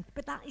strength.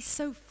 But that is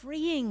so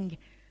freeing.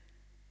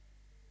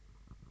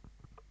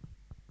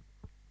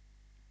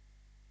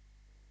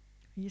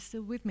 Are you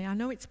still with me? I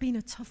know it's been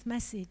a tough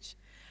message,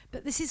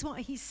 but this is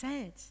what he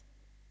said.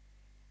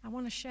 I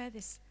want to share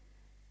this.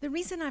 The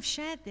reason I've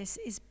shared this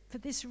is for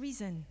this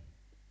reason.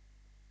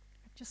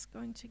 I'm just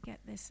going to get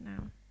this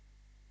now.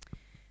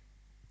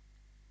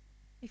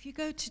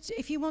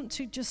 If you want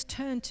to just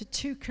turn to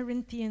 2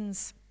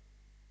 Corinthians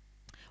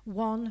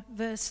 1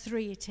 verse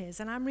 3 it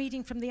is, and I'm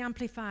reading from the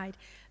Amplified,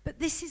 but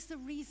this is the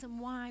reason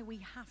why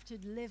we have to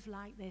live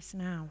like this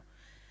now.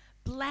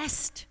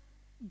 Blessed,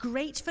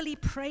 gratefully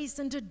praised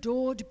and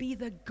adored be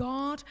the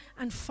God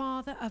and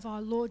Father of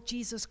our Lord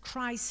Jesus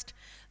Christ,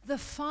 the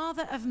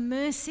Father of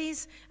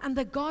mercies and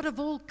the God of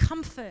all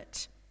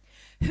comfort,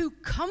 who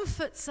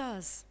comforts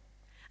us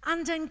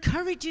and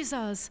encourages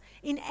us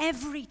in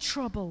every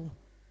trouble.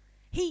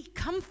 He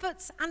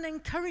comforts and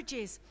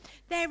encourages.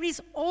 There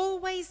is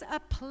always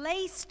a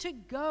place to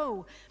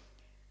go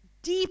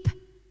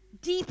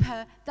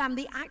deeper than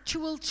the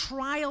actual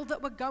trial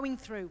that we're going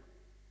through.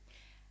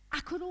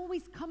 I could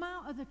always come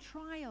out of the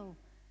trial.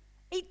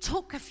 It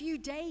took a few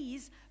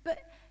days,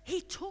 but he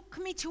took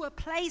me to a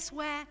place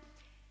where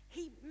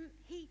he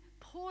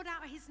poured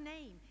out his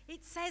name.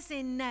 It says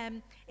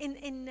in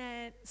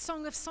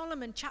Song of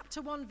Solomon,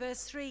 chapter 1,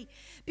 verse 3,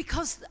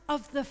 because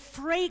of the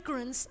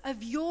fragrance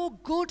of your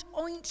good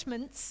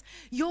ointments,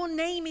 your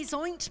name is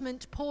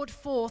ointment poured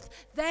forth,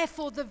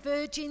 therefore the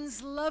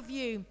virgins love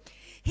you.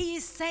 He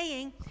is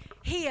saying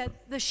here,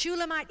 the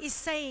Shulamite is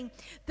saying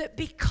that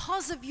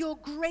because of your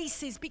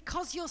graces,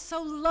 because you're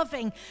so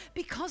loving,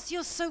 because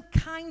you're so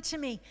kind to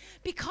me,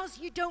 because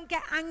you don't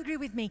get angry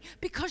with me,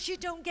 because you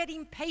don't get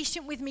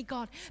impatient with me,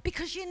 God,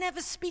 because you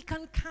never speak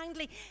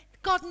unkindly.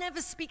 God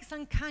never speaks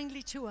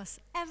unkindly to us,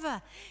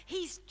 ever.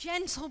 He's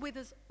gentle with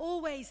us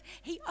always.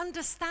 He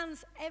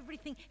understands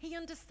everything. He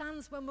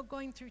understands when we're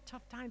going through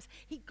tough times.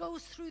 He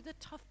goes through the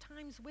tough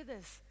times with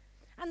us.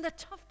 And the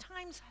tough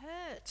times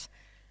hurt.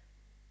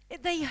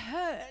 They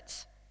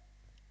hurt.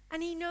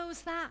 And he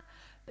knows that.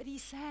 But he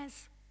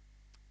says,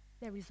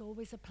 there is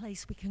always a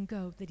place we can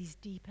go that is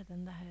deeper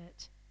than the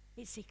hurt.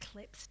 It's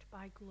eclipsed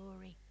by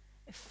glory.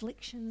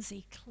 Afflictions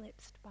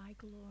eclipsed by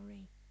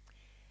glory.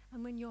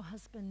 And when your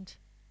husband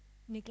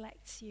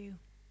neglects you,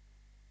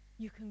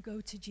 you can go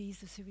to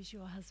Jesus, who is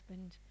your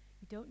husband.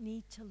 You don't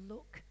need to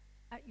look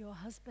at your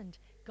husband.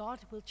 God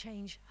will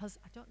change I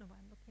don't know what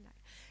I'm looking at.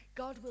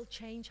 God will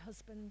change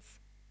husbands.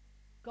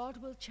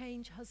 God will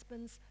change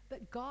husbands,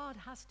 but God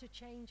has to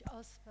change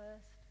us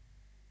first.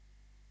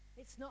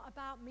 It's not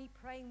about me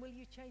praying, will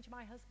you change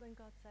my husband,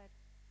 God said.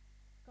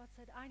 God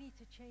said, I need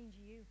to change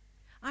you.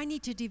 I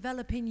need to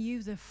develop in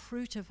you the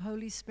fruit of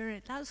Holy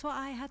Spirit. That's what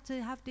I had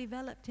to have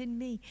developed in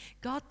me.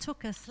 God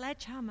took a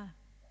sledgehammer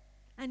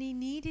And he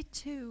needed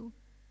to.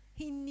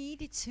 He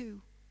needed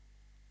to.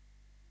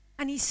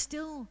 And he's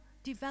still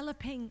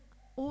developing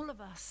all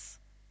of us.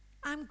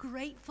 I'm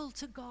grateful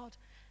to God.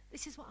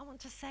 This is what I want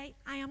to say.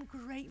 I am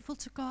grateful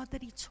to God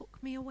that he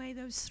took me away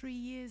those 3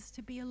 years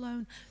to be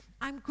alone.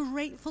 I'm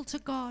grateful to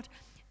God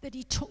that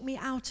he took me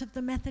out of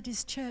the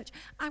Methodist church.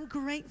 I'm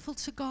grateful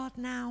to God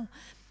now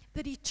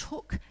that he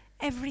took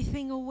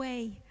everything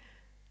away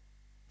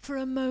for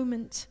a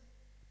moment,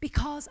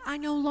 because I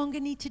no longer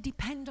need to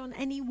depend on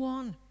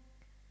anyone.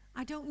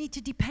 I don't need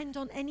to depend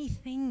on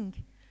anything,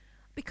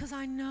 because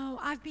I know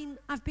I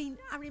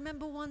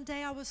remember one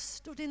day I was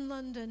stood in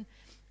London.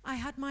 I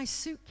had my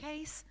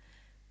suitcase.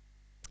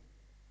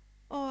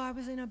 Oh, I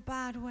was in a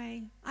bad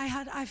way.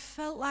 I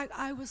felt like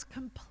I was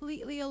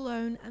completely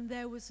alone and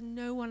there was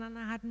no one and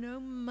I had no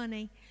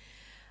money.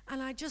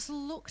 And I just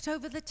looked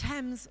over the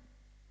Thames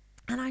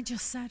and I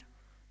just said,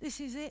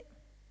 this is it.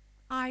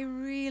 I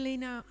really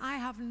know I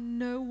have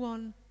no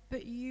one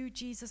but you,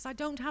 Jesus. I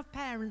don't have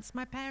parents.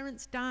 My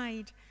parents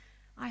died.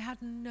 I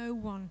had no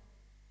one.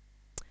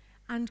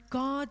 And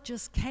God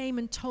just came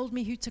and told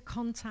me who to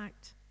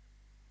contact.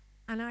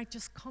 And I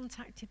just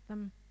contacted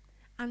them.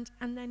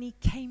 And then he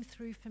came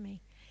through for me.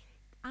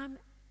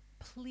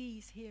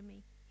 Please hear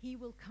me. He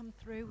will come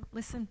through.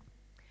 Listen.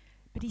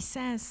 But he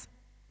says,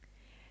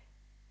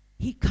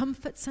 he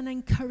comforts and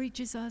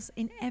encourages us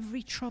in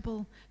every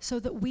trouble so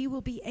that we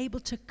will be able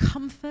to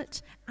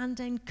comfort and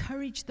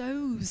encourage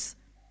those.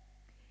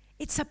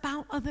 It's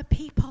about other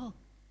people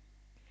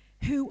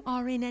who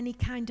are in any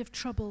kind of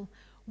trouble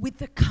with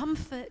the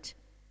comfort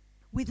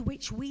with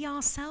which we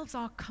ourselves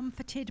are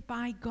comforted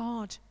by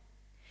God.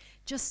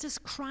 Just as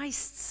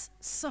Christ's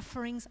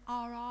sufferings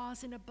are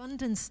ours in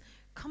abundance.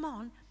 Come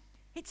on.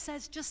 It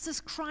says, just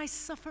as Christ's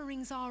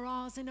sufferings are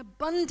ours in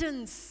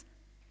abundance.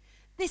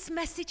 This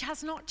message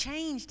has not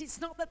changed.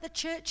 It's not that the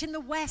church in the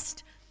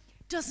West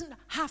doesn't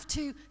have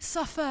to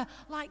suffer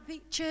like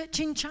the church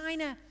in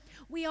China.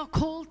 We are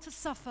called to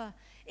suffer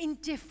in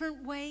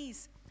different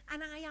ways.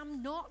 And I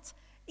am not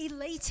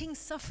elating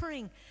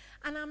suffering.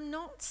 And I'm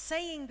not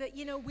saying that,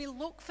 we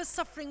look for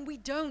suffering. We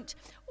don't.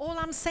 All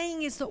I'm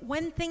saying is that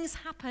when things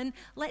happen,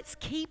 let's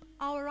keep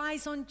our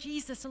eyes on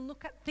Jesus and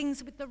look at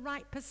things with the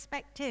right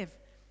perspective.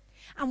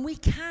 And we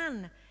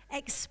can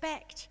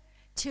expect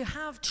to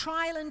have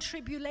trial and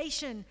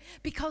tribulation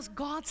because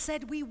God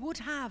said we would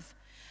have.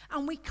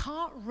 And we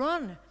can't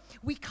run.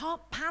 We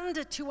can't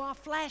pander to our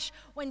flesh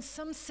when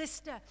some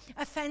sister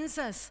offends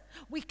us.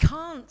 We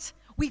can't.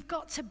 We've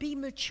got to be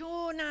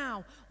mature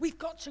now. We've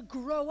got to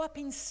grow up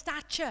in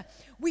stature.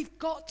 We've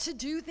got to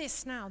do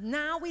this now.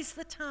 Now is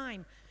the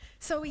time.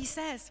 So he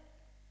says,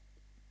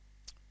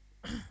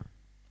 I'm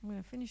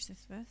going to finish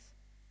this verse.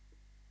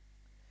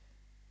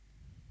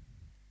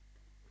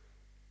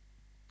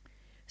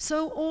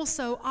 So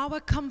also our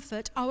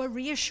comfort, our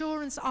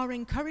reassurance, our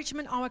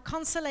encouragement, our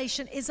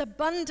consolation is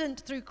abundant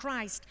through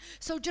Christ.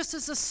 So just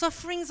as the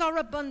sufferings are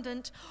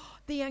abundant,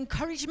 the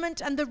encouragement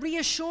and the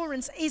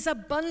reassurance is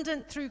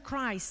abundant through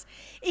Christ.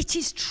 It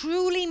is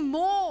truly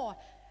more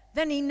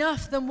than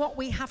enough than what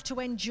we have to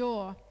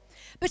endure.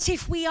 But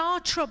if we are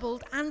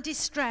troubled and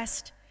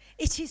distressed,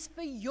 it is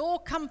for your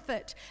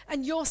comfort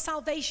and your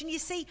salvation. You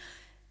see,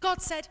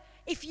 God said,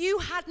 if you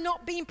had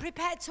not been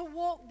prepared to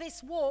walk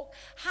this walk,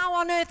 how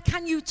on earth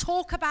can you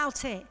talk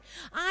about it?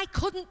 I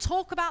couldn't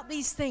talk about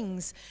these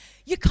things.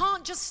 You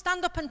can't just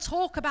stand up and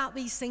talk about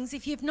these things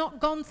if you've not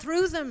gone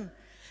through them.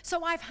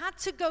 So I've had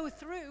to go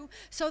through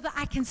so that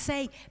I can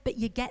say, but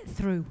you get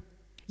through.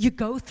 You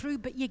go through,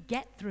 but you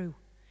get through.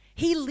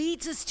 He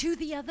leads us to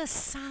the other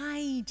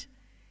side.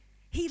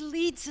 He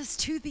leads us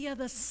to the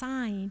other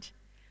side.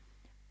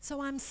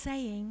 So I'm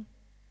saying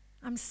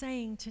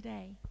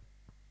today,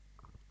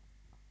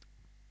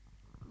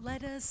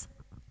 let us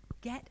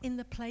get in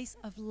the place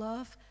of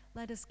love.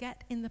 Let us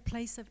get in the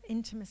place of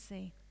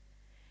intimacy.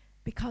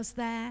 Because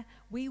there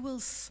we will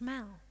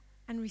smell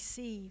and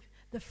receive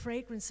the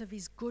fragrance of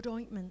his good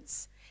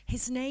ointments.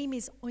 His name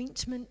is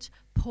ointment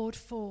poured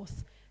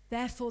forth.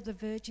 Therefore the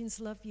virgins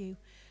love you.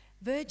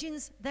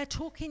 Virgins, they're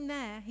talking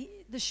there.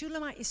 The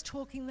Shulamite is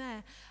talking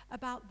there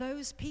about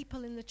those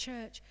people in the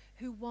church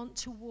who want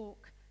to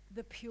walk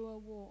the pure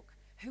walk,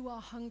 who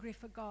are hungry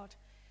for God.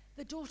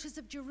 The daughters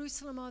of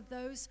Jerusalem are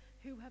those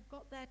who have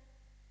got their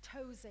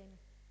toes in.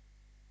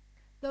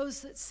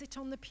 Those that sit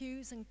on the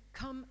pews and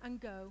come and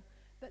go,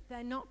 but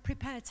they're not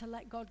prepared to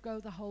let God go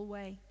the whole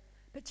way.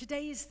 But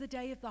today is the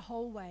day of the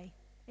whole way.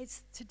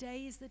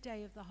 Today is the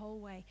day of the whole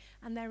way,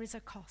 and there is a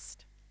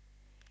cost.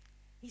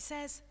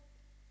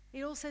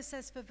 It also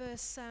says for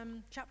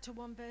chapter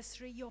 1, verse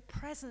 3, your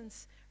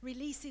presence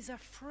releases a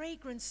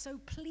fragrance so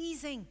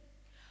pleasing,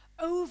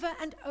 over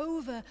and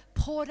over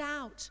poured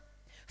out.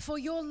 For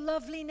your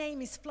lovely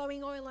name is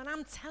flowing oil. And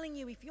I'm telling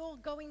you, if you're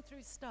going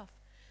through stuff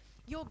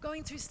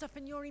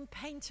and you're in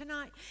pain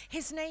tonight,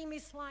 his name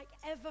is like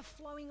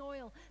ever-flowing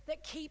oil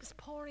that keeps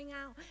pouring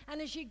out.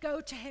 And as you go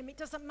to him, it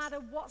doesn't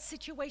matter what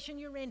situation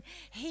you're in,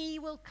 he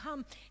will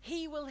come,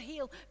 he will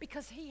heal,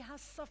 because he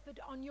has suffered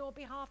on your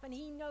behalf and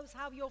he knows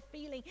how you're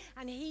feeling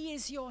and he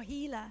is your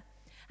healer.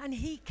 And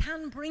he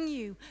can bring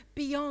you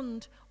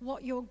beyond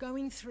what you're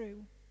going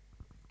through.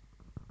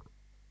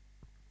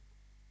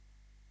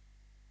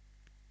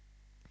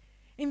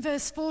 In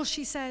verse 4,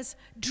 she says,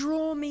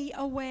 draw me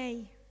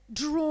away,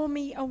 draw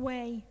me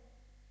away.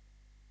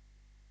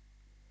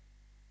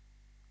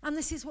 And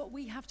this is what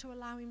we have to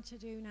allow him to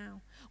do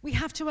now. We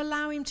have to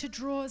allow him to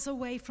draw us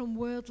away from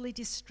worldly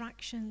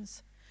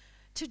distractions,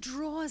 to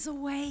draw us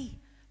away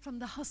from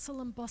the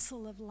hustle and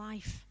bustle of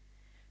life,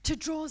 to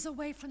draw us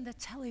away from the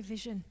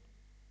television,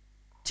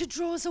 to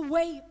draw us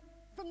away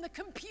from the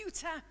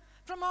computer,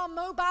 from our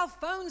mobile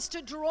phones,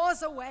 to draw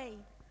us away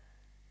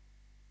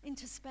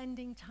into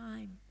spending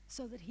time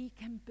so that he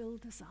can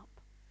build us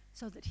up,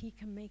 so that he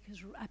can make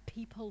us a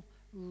people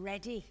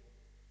ready.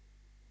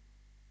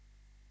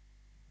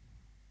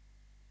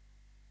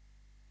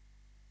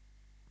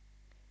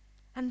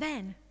 And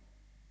then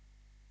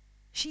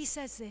she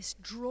says this,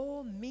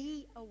 draw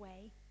me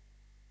away.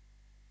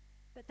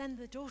 But then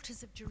the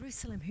daughters of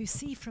Jerusalem who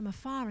see from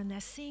afar, and they're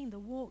seeing the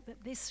walk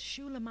that this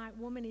Shulamite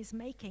woman is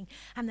making,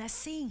 and they're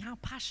seeing how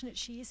passionate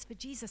she is for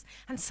Jesus,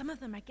 and some of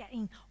them are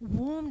getting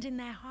warmed in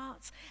their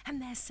hearts, and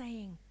they're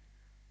saying,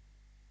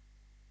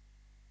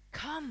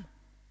 come,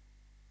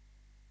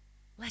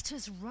 let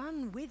us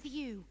run with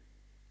you.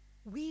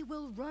 We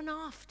will run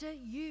after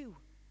you.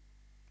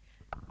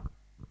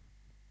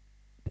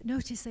 But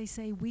notice they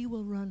say, we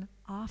will run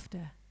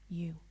after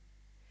you.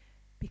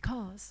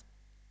 Because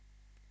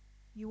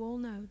you all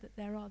know that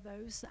there are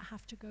those that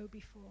have to go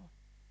before.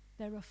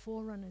 There are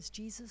forerunners.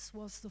 Jesus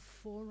was the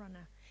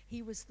forerunner.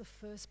 He was the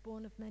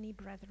firstborn of many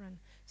brethren.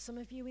 Some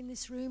of you in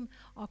this room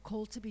are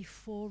called to be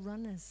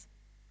forerunners.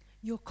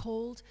 You're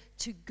called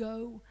to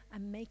go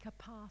and make a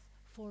path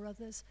for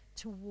others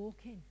to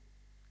walk in.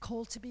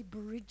 Called to be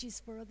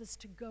bridges for others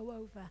to go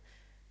over.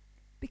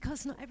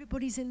 Because not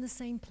everybody's in the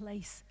same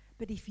place.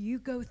 But if you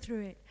go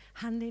through it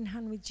hand in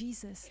hand with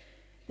Jesus,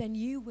 then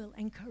you will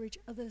encourage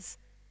others.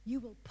 You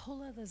will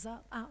pull others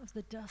up out of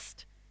the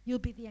dust. You'll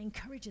be the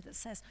encourager that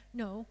says,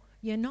 no,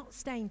 you're not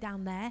staying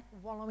down there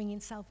wallowing in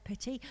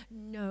self-pity.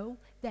 No,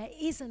 there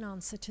is an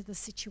answer to the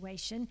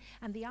situation.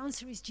 And the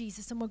answer is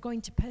Jesus. And we're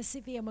going to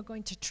persevere and we're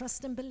going to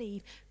trust and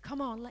believe.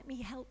 Come on, let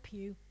me help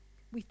you.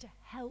 We have to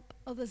help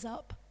others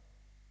up.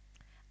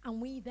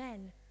 And we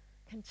then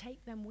can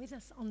take them with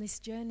us on this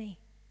journey.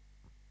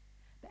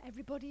 But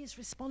everybody is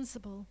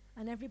responsible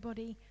and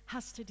everybody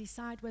has to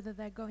decide whether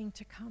they're going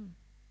to come.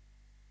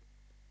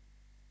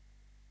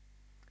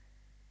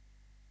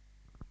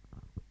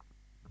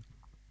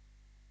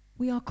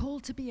 We are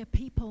called to be a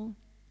people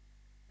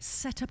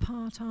set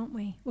apart, aren't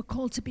we? We're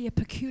called to be a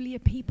peculiar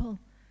people.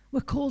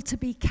 We're called to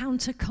be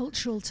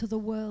countercultural to the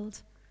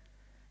world.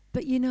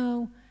 But you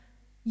know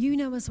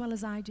as well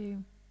as I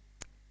do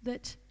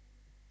that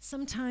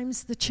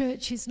sometimes the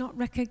church is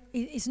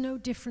no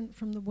different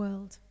from the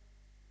world.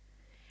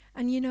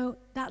 And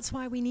that's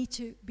why we need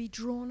to be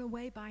drawn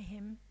away by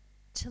him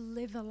to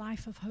live a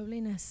life of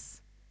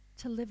holiness,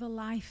 to live a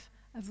life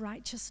of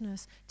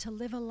righteousness, to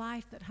live a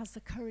life that has the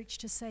courage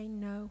to say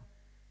no,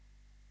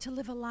 to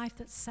live a life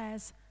that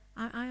says,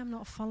 I am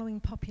not following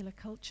popular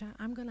culture.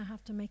 I'm going to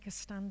have to make a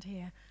stand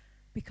here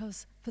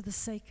because for the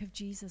sake of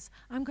Jesus,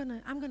 I'm going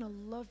to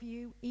love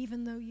you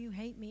even though you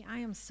hate me. I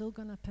am still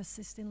going to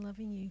persist in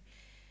loving you.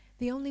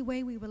 The only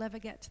way we will ever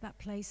get to that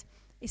place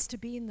is to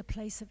be in the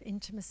place of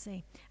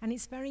intimacy. And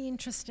it's very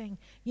interesting,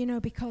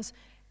 because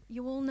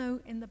you all know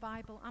in the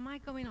Bible, am I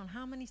going on?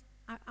 How many?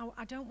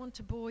 I don't want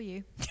to bore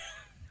you.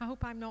 I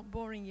hope I'm not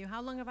boring you.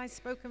 How long have I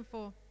spoken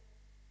for?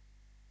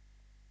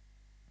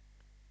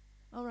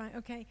 All right,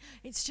 okay.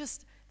 There's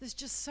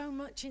just so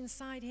much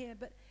inside here.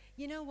 But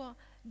you know what?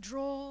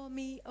 Draw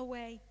me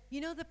away.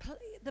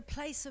 The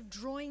place of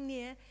drawing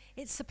near,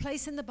 it's the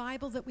place in the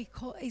Bible that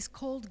is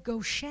called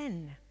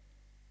Goshen.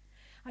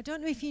 I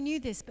don't know if you knew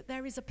this, but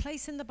there is a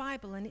place in the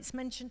Bible, and it's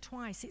mentioned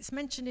twice. It's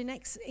mentioned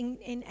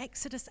in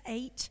Exodus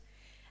 8,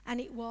 and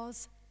it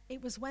was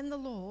when the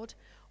Lord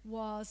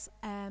was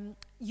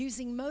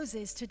using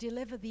Moses to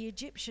deliver the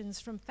Egyptians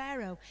from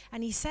Pharaoh.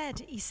 And he said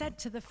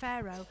to the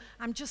Pharaoh,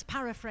 I'm just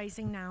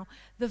paraphrasing now,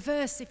 the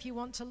verse, if you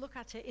want to look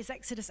at it, is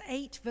Exodus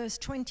 8, verse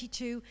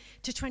 22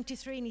 to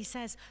 23. And he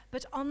says,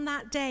 but on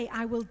that day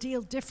I will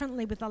deal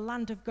differently with the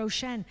land of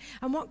Goshen.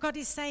 And what God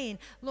is saying,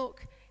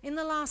 look, in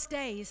the last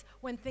days,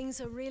 when things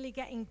are really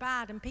getting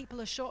bad and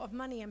people are short of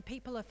money and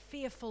people are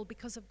fearful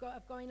because of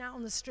going out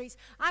on the streets,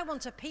 I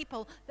want a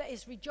people that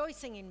is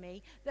rejoicing in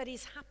me, that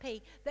is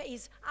happy, that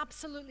is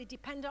absolutely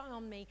dependent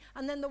on me.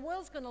 And then the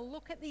world's going to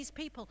look at these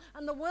people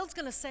and the world's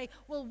going to say,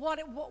 well,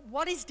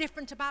 what is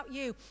different about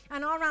you?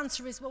 And our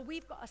answer is, well,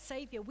 we've got a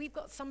Savior. We've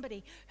got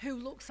somebody who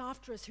looks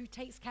after us, who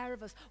takes care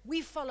of us.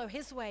 We follow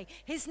his way.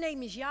 His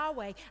name is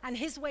Yahweh, and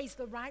his way is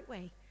the right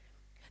way.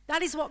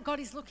 That is what God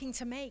is looking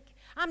to make.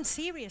 I'm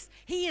serious.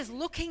 He is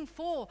looking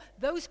for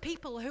those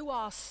people who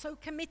are so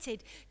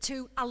committed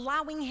to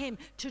allowing him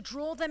to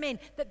draw them in,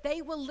 that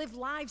they will live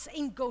lives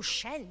in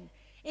Goshen,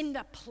 in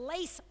the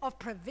place of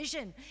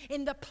provision,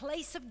 in the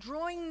place of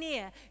drawing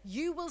near.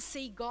 You will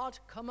see God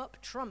come up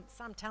trumps,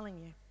 I'm telling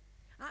you.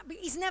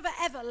 He's never,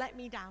 ever let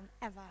me down,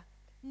 ever.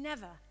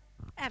 Never,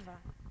 ever.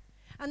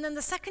 And then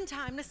the second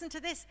time, listen to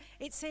this,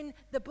 it's in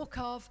the book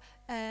of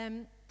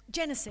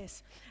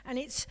Genesis. And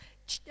it's,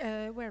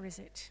 where is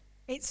it?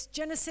 It's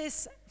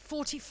Genesis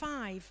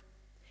 45.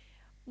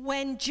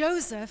 When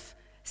Joseph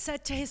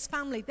said to his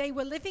family, they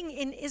were living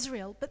in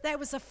Israel, but there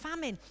was a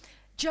famine.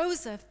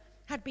 Joseph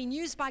had been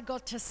used by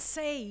God to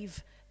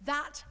save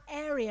that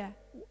area.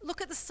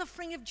 Look at the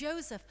suffering of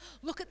Joseph.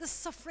 Look at the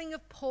suffering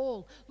of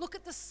Paul. Look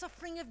at the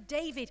suffering of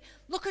David.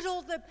 Look at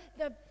all the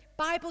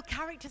Bible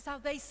characters, how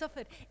they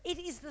suffered. It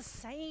is the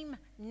same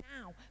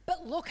now.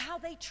 But look how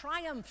they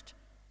triumphed.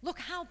 Look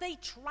how they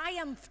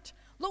triumphed.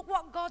 Look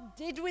what God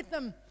did with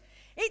them.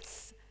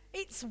 It's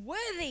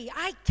worthy.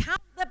 I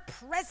count the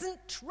present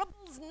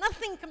troubles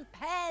nothing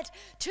compared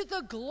to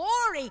the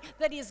glory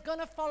that is going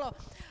to follow.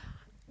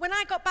 When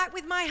I got back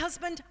with my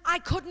husband, I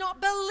could not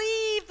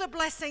believe the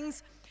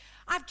blessings.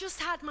 I've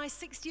just had my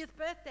 60th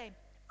birthday.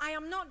 I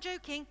am not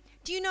joking.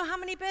 Do you know how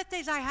many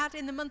birthdays I had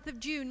in the month of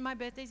June? My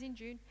birthday's in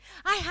June.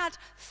 I had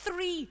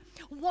 3,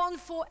 one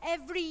for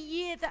every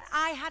year that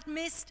I had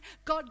missed.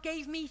 God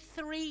gave me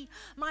 3.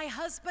 My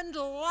husband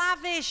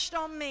lavished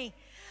on me.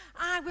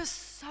 I was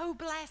so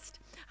blessed.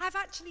 I've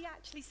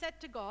actually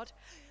said to God,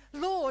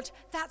 Lord,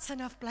 that's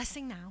enough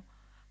blessing now.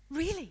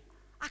 Really,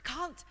 I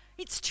can't.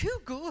 It's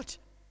too good.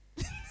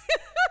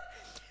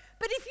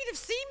 But if you'd have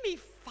seen me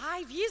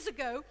 5 years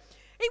ago,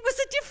 it was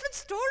a different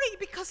story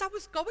because I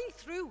was going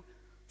through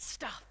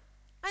stuff.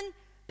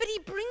 But he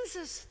brings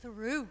us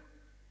through.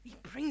 He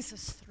brings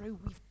us through.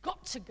 We've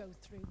got to go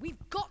through.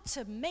 We've got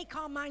to make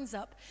our minds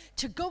up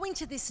to go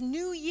into this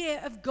new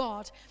year of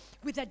God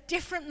with a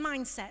different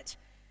mindset,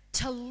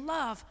 to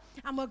love.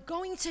 And we're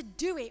going to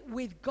do it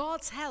with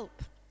God's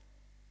help.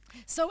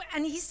 So,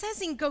 and he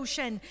says in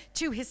Goshen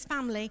to his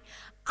family,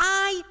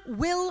 I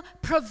will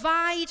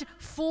provide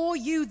for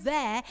you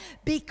there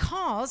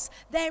because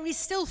there is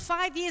still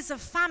 5 years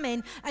of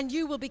famine and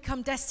you will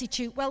become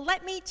destitute. Well,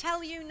 let me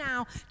tell you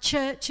now,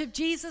 Church of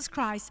Jesus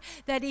Christ,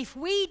 that if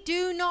we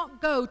do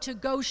not go to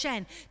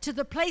Goshen, to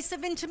the place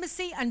of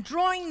intimacy and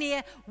drawing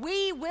near,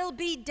 we will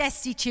be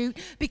destitute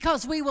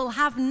because we will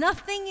have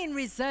nothing in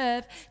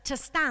reserve to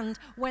stand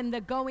when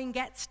the going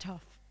gets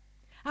tough.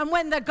 And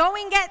when the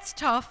going gets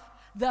tough,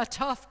 the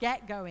tough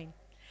get going.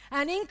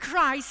 And in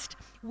Christ,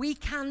 we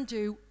can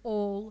do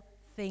all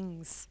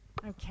things.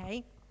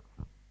 Okay?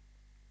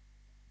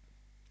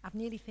 I've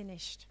nearly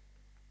finished.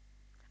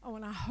 Oh,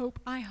 and I hope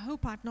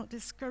I've not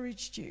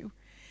discouraged you,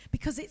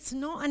 because it's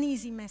not an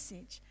easy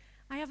message.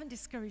 I haven't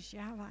discouraged you,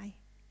 have I?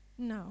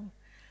 No.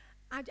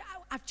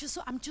 I'm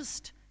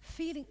just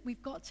feeling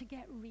we've got to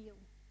get real.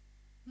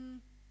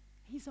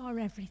 He's our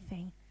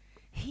everything.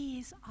 He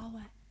is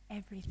our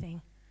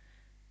everything.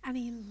 And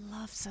he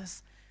loves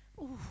us.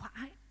 Oh,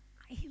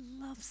 he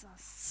loves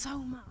us so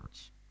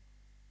much.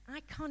 I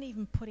can't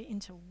even put it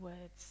into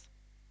words.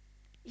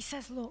 He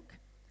says, look,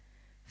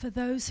 for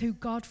those who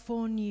God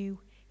foreknew,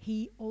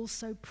 he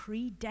also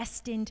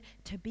predestined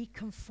to be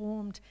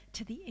conformed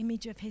to the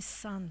image of his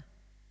Son,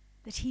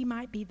 that he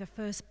might be the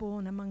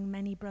firstborn among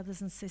many brothers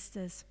and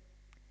sisters.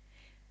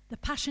 The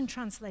Passion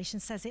Translation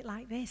says it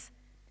like this.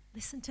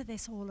 Listen to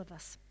this, all of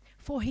us.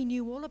 For he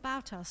knew all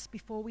about us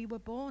before we were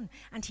born,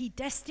 and he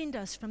destined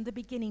us from the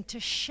beginning to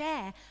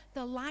share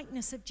the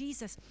likeness of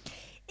Jesus.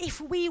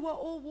 If we were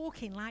all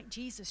walking like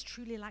Jesus,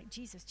 truly like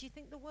Jesus, do you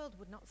think the world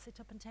would not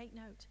sit up and take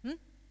note?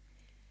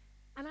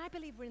 And I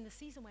believe we're in the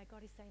season where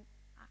God is saying,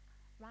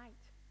 right,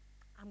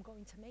 I'm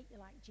going to make you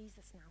like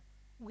Jesus now.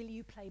 Will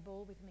you play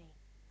ball with me?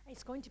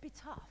 It's going to be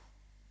tough,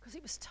 because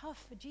it was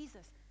tough for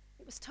Jesus.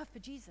 It was tough for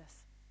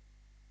Jesus.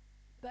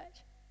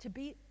 But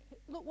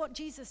look what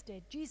Jesus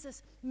did.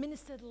 Jesus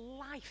ministered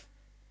life,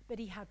 but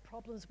he had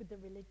problems with the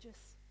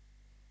religious.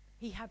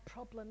 He had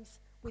problems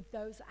with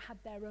those that had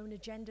their own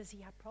agendas.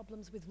 He had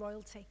problems with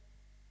royalty.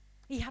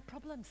 He had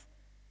problems.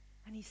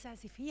 And he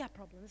says, if he had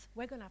problems,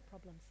 we're going to have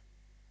problems.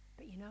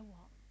 But you know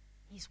what?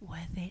 He's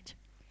worth it.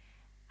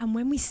 And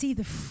when we see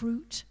the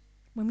fruit,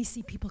 when we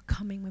see people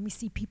coming, when we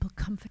see people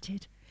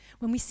comforted,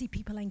 when we see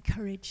people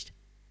encouraged,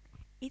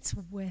 it's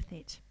worth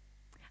it.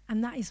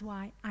 And that is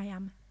why I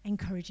am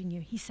encouraging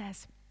you. He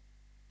says,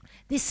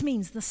 this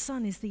means the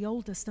Son is the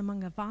oldest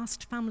among a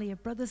vast family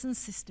of brothers and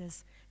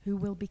sisters who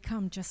will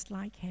become just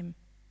like him.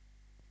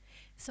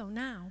 So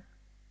now,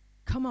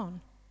 come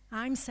on,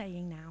 I'm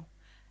saying now,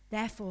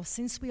 therefore,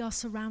 since we are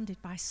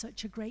surrounded by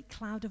such a great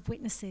cloud of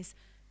witnesses,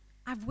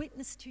 I've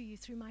witnessed to you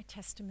through my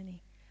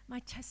testimony. My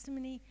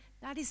testimony,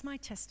 that is my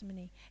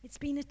testimony. It's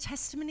been a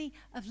testimony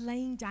of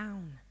laying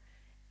down.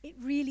 It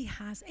really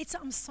has.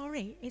 I'm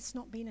sorry, it's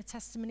not been a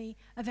testimony,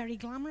 a very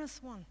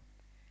glamorous one.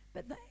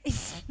 But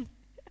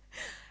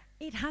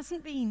it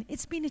hasn't been.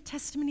 It's been a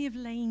testimony of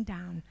laying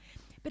down.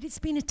 But it's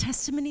been a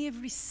testimony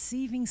of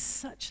receiving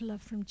such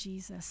love from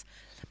Jesus.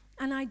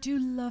 And I do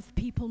love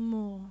people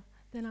more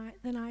than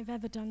I've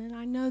ever done. And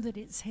I know that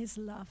it's his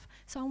love.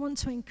 So I want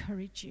to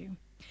encourage you.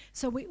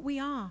 So we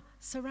are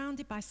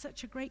surrounded by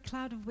such a great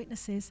cloud of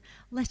witnesses.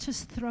 Let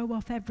us throw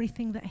off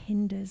everything that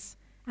hinders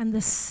and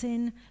the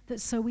sin that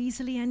so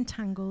easily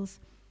entangles,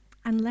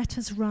 And let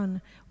us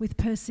run with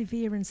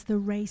perseverance the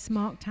race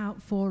marked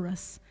out for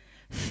us,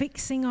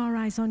 fixing our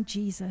eyes on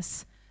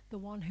Jesus, the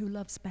one who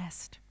loves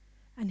best.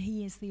 And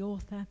he is the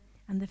author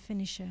and the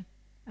finisher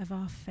of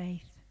our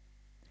faith.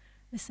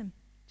 Listen,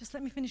 just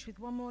let me finish with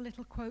one more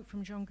little quote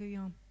from Jean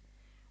Guyon.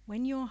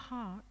 When your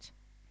heart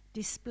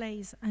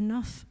displays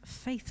enough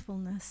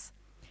faithfulness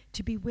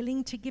to be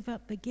willing to give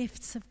up the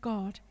gifts of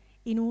God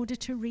in order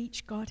to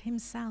reach God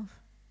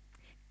himself,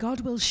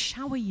 God will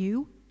shower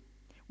you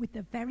with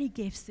the very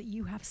gifts that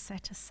you have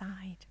set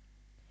aside.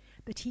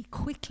 But he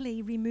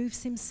quickly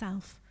removes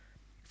himself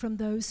from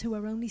those who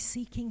are only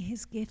seeking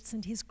his gifts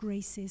and his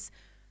graces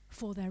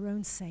for their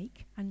own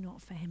sake and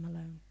not for him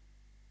alone.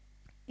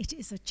 It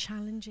is a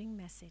challenging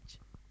message.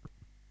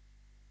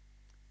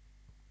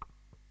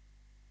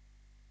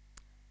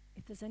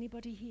 If there's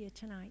anybody here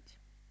tonight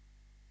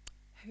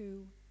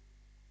who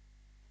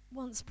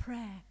wants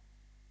prayer,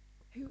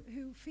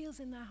 who feels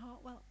in their heart,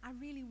 well, I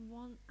really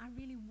want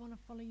to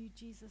follow you,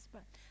 Jesus,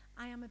 but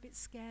I am a bit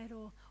scared,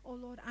 or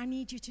Lord, I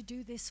need you to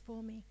do this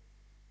for me.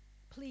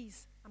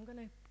 Please, I'm going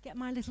to get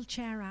my little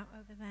chair out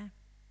over there,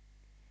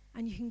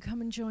 and you can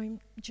come and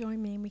join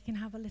me, and we can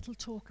have a little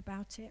talk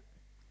about it.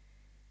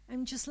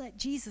 And just let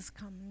Jesus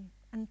come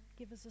and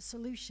give us a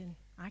solution.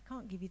 I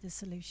can't give you the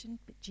solution,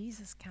 but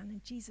Jesus can,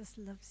 and Jesus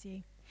loves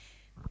you.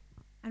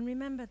 And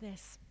remember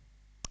this.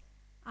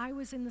 I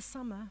was in the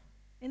summer,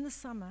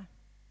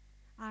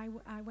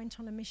 I went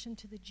on a mission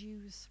to the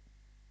Jews,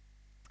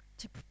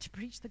 to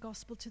preach the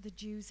gospel to the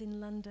Jews in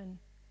London.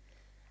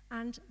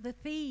 And the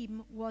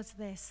theme was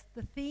this.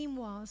 The theme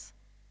was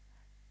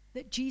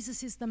that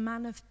Jesus is the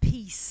man of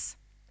peace.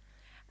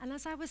 And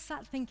as I was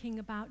sat thinking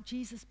about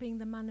Jesus being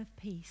the man of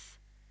peace,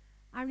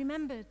 I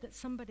remembered that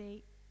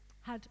somebody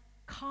had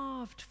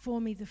carved for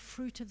me the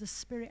fruit of the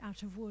Spirit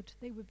out of wood.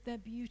 They're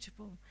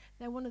beautiful.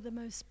 They're one of the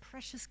most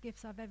precious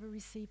gifts I've ever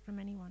received from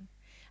anyone.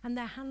 And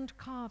they're hand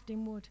carved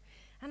in wood.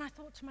 And I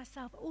thought to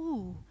myself,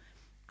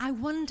 I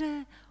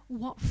wonder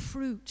what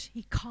fruit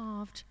he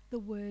carved the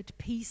word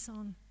peace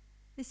on.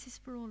 This is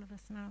for all of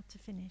us now to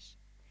finish.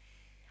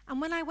 And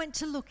when I went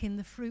to look in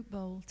the fruit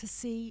bowl to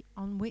see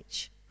on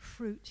which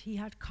fruit he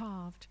had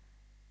carved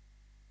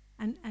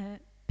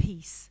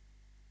peace,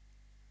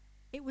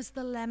 it was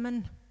the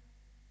lemon.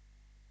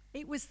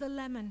 It was the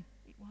lemon.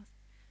 It was.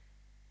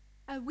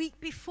 A week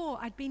before,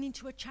 I'd been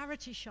into a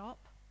charity shop,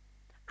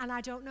 and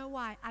I don't know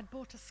why, I'd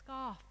bought a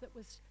scarf that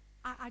was,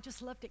 I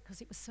just loved it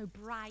because it was so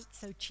bright,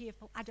 so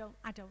cheerful. I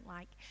don't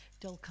like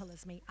dull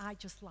colors, me. I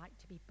just like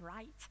to be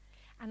bright,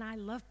 and I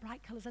love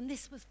bright colors. And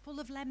this was full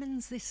of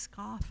lemons, this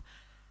scarf,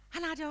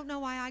 and I don't know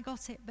why I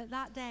got it, but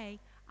that day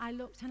I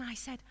looked and I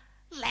said,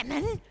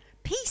 lemon?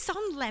 Peace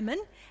on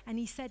lemon? And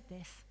he said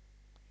this.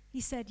 He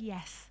said,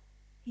 yes.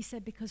 He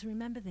said, because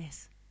remember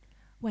this,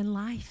 when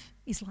life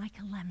is like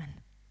a lemon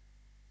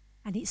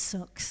and it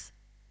sucks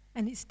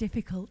and it's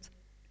difficult,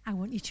 I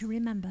want you to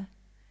remember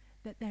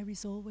that there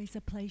is always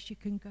a place you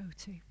can go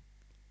to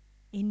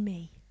in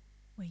me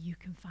where you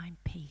can find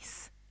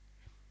peace.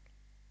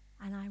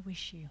 And I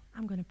wish you,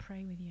 I'm going to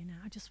pray with you now.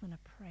 I just want to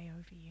pray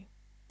over you.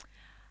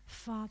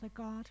 Father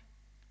God,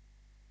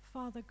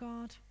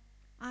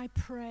 I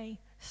pray,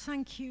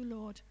 thank you,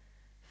 Lord,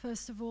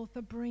 first of all,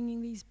 for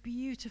bringing these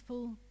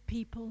beautiful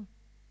people,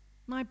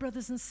 my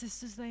brothers and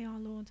sisters they are,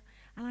 Lord,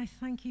 and I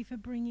thank you for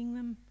bringing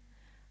them.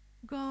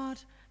 God,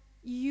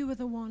 you are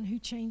the one who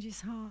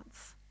changes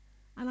hearts,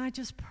 and I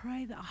just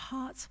pray that our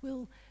hearts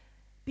will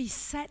be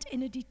set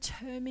in a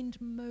determined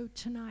mode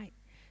tonight,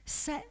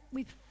 set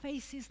with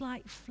faces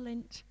like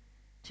flint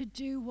to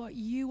do what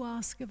you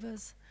ask of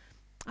us.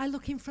 I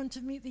look in front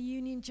of me at the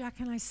Union Jack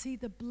and I see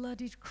the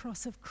bloodied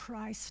cross of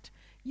Christ.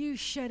 You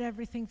shed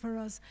everything for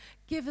us.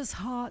 Give us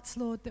hearts,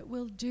 Lord, that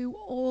will do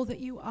all that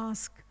you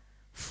ask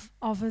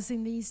of us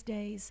in these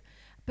days.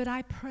 But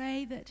I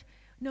pray that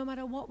no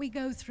matter what we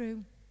go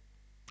through,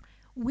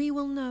 we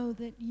will know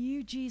that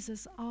you,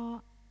 Jesus,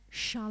 are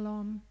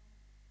Shalom.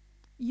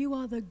 You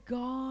are the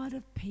God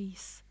of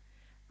peace.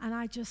 And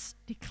I just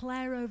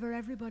declare over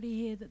everybody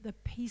here that the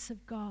peace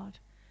of God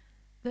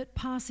that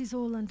passes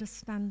all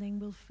understanding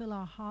will fill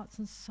our hearts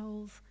and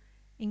souls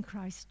in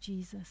Christ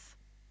Jesus,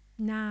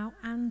 now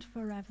and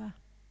forever,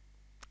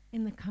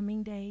 in the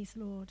coming days,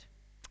 Lord.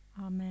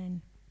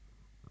 Amen.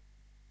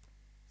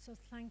 So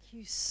thank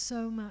you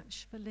so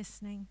much for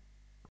listening.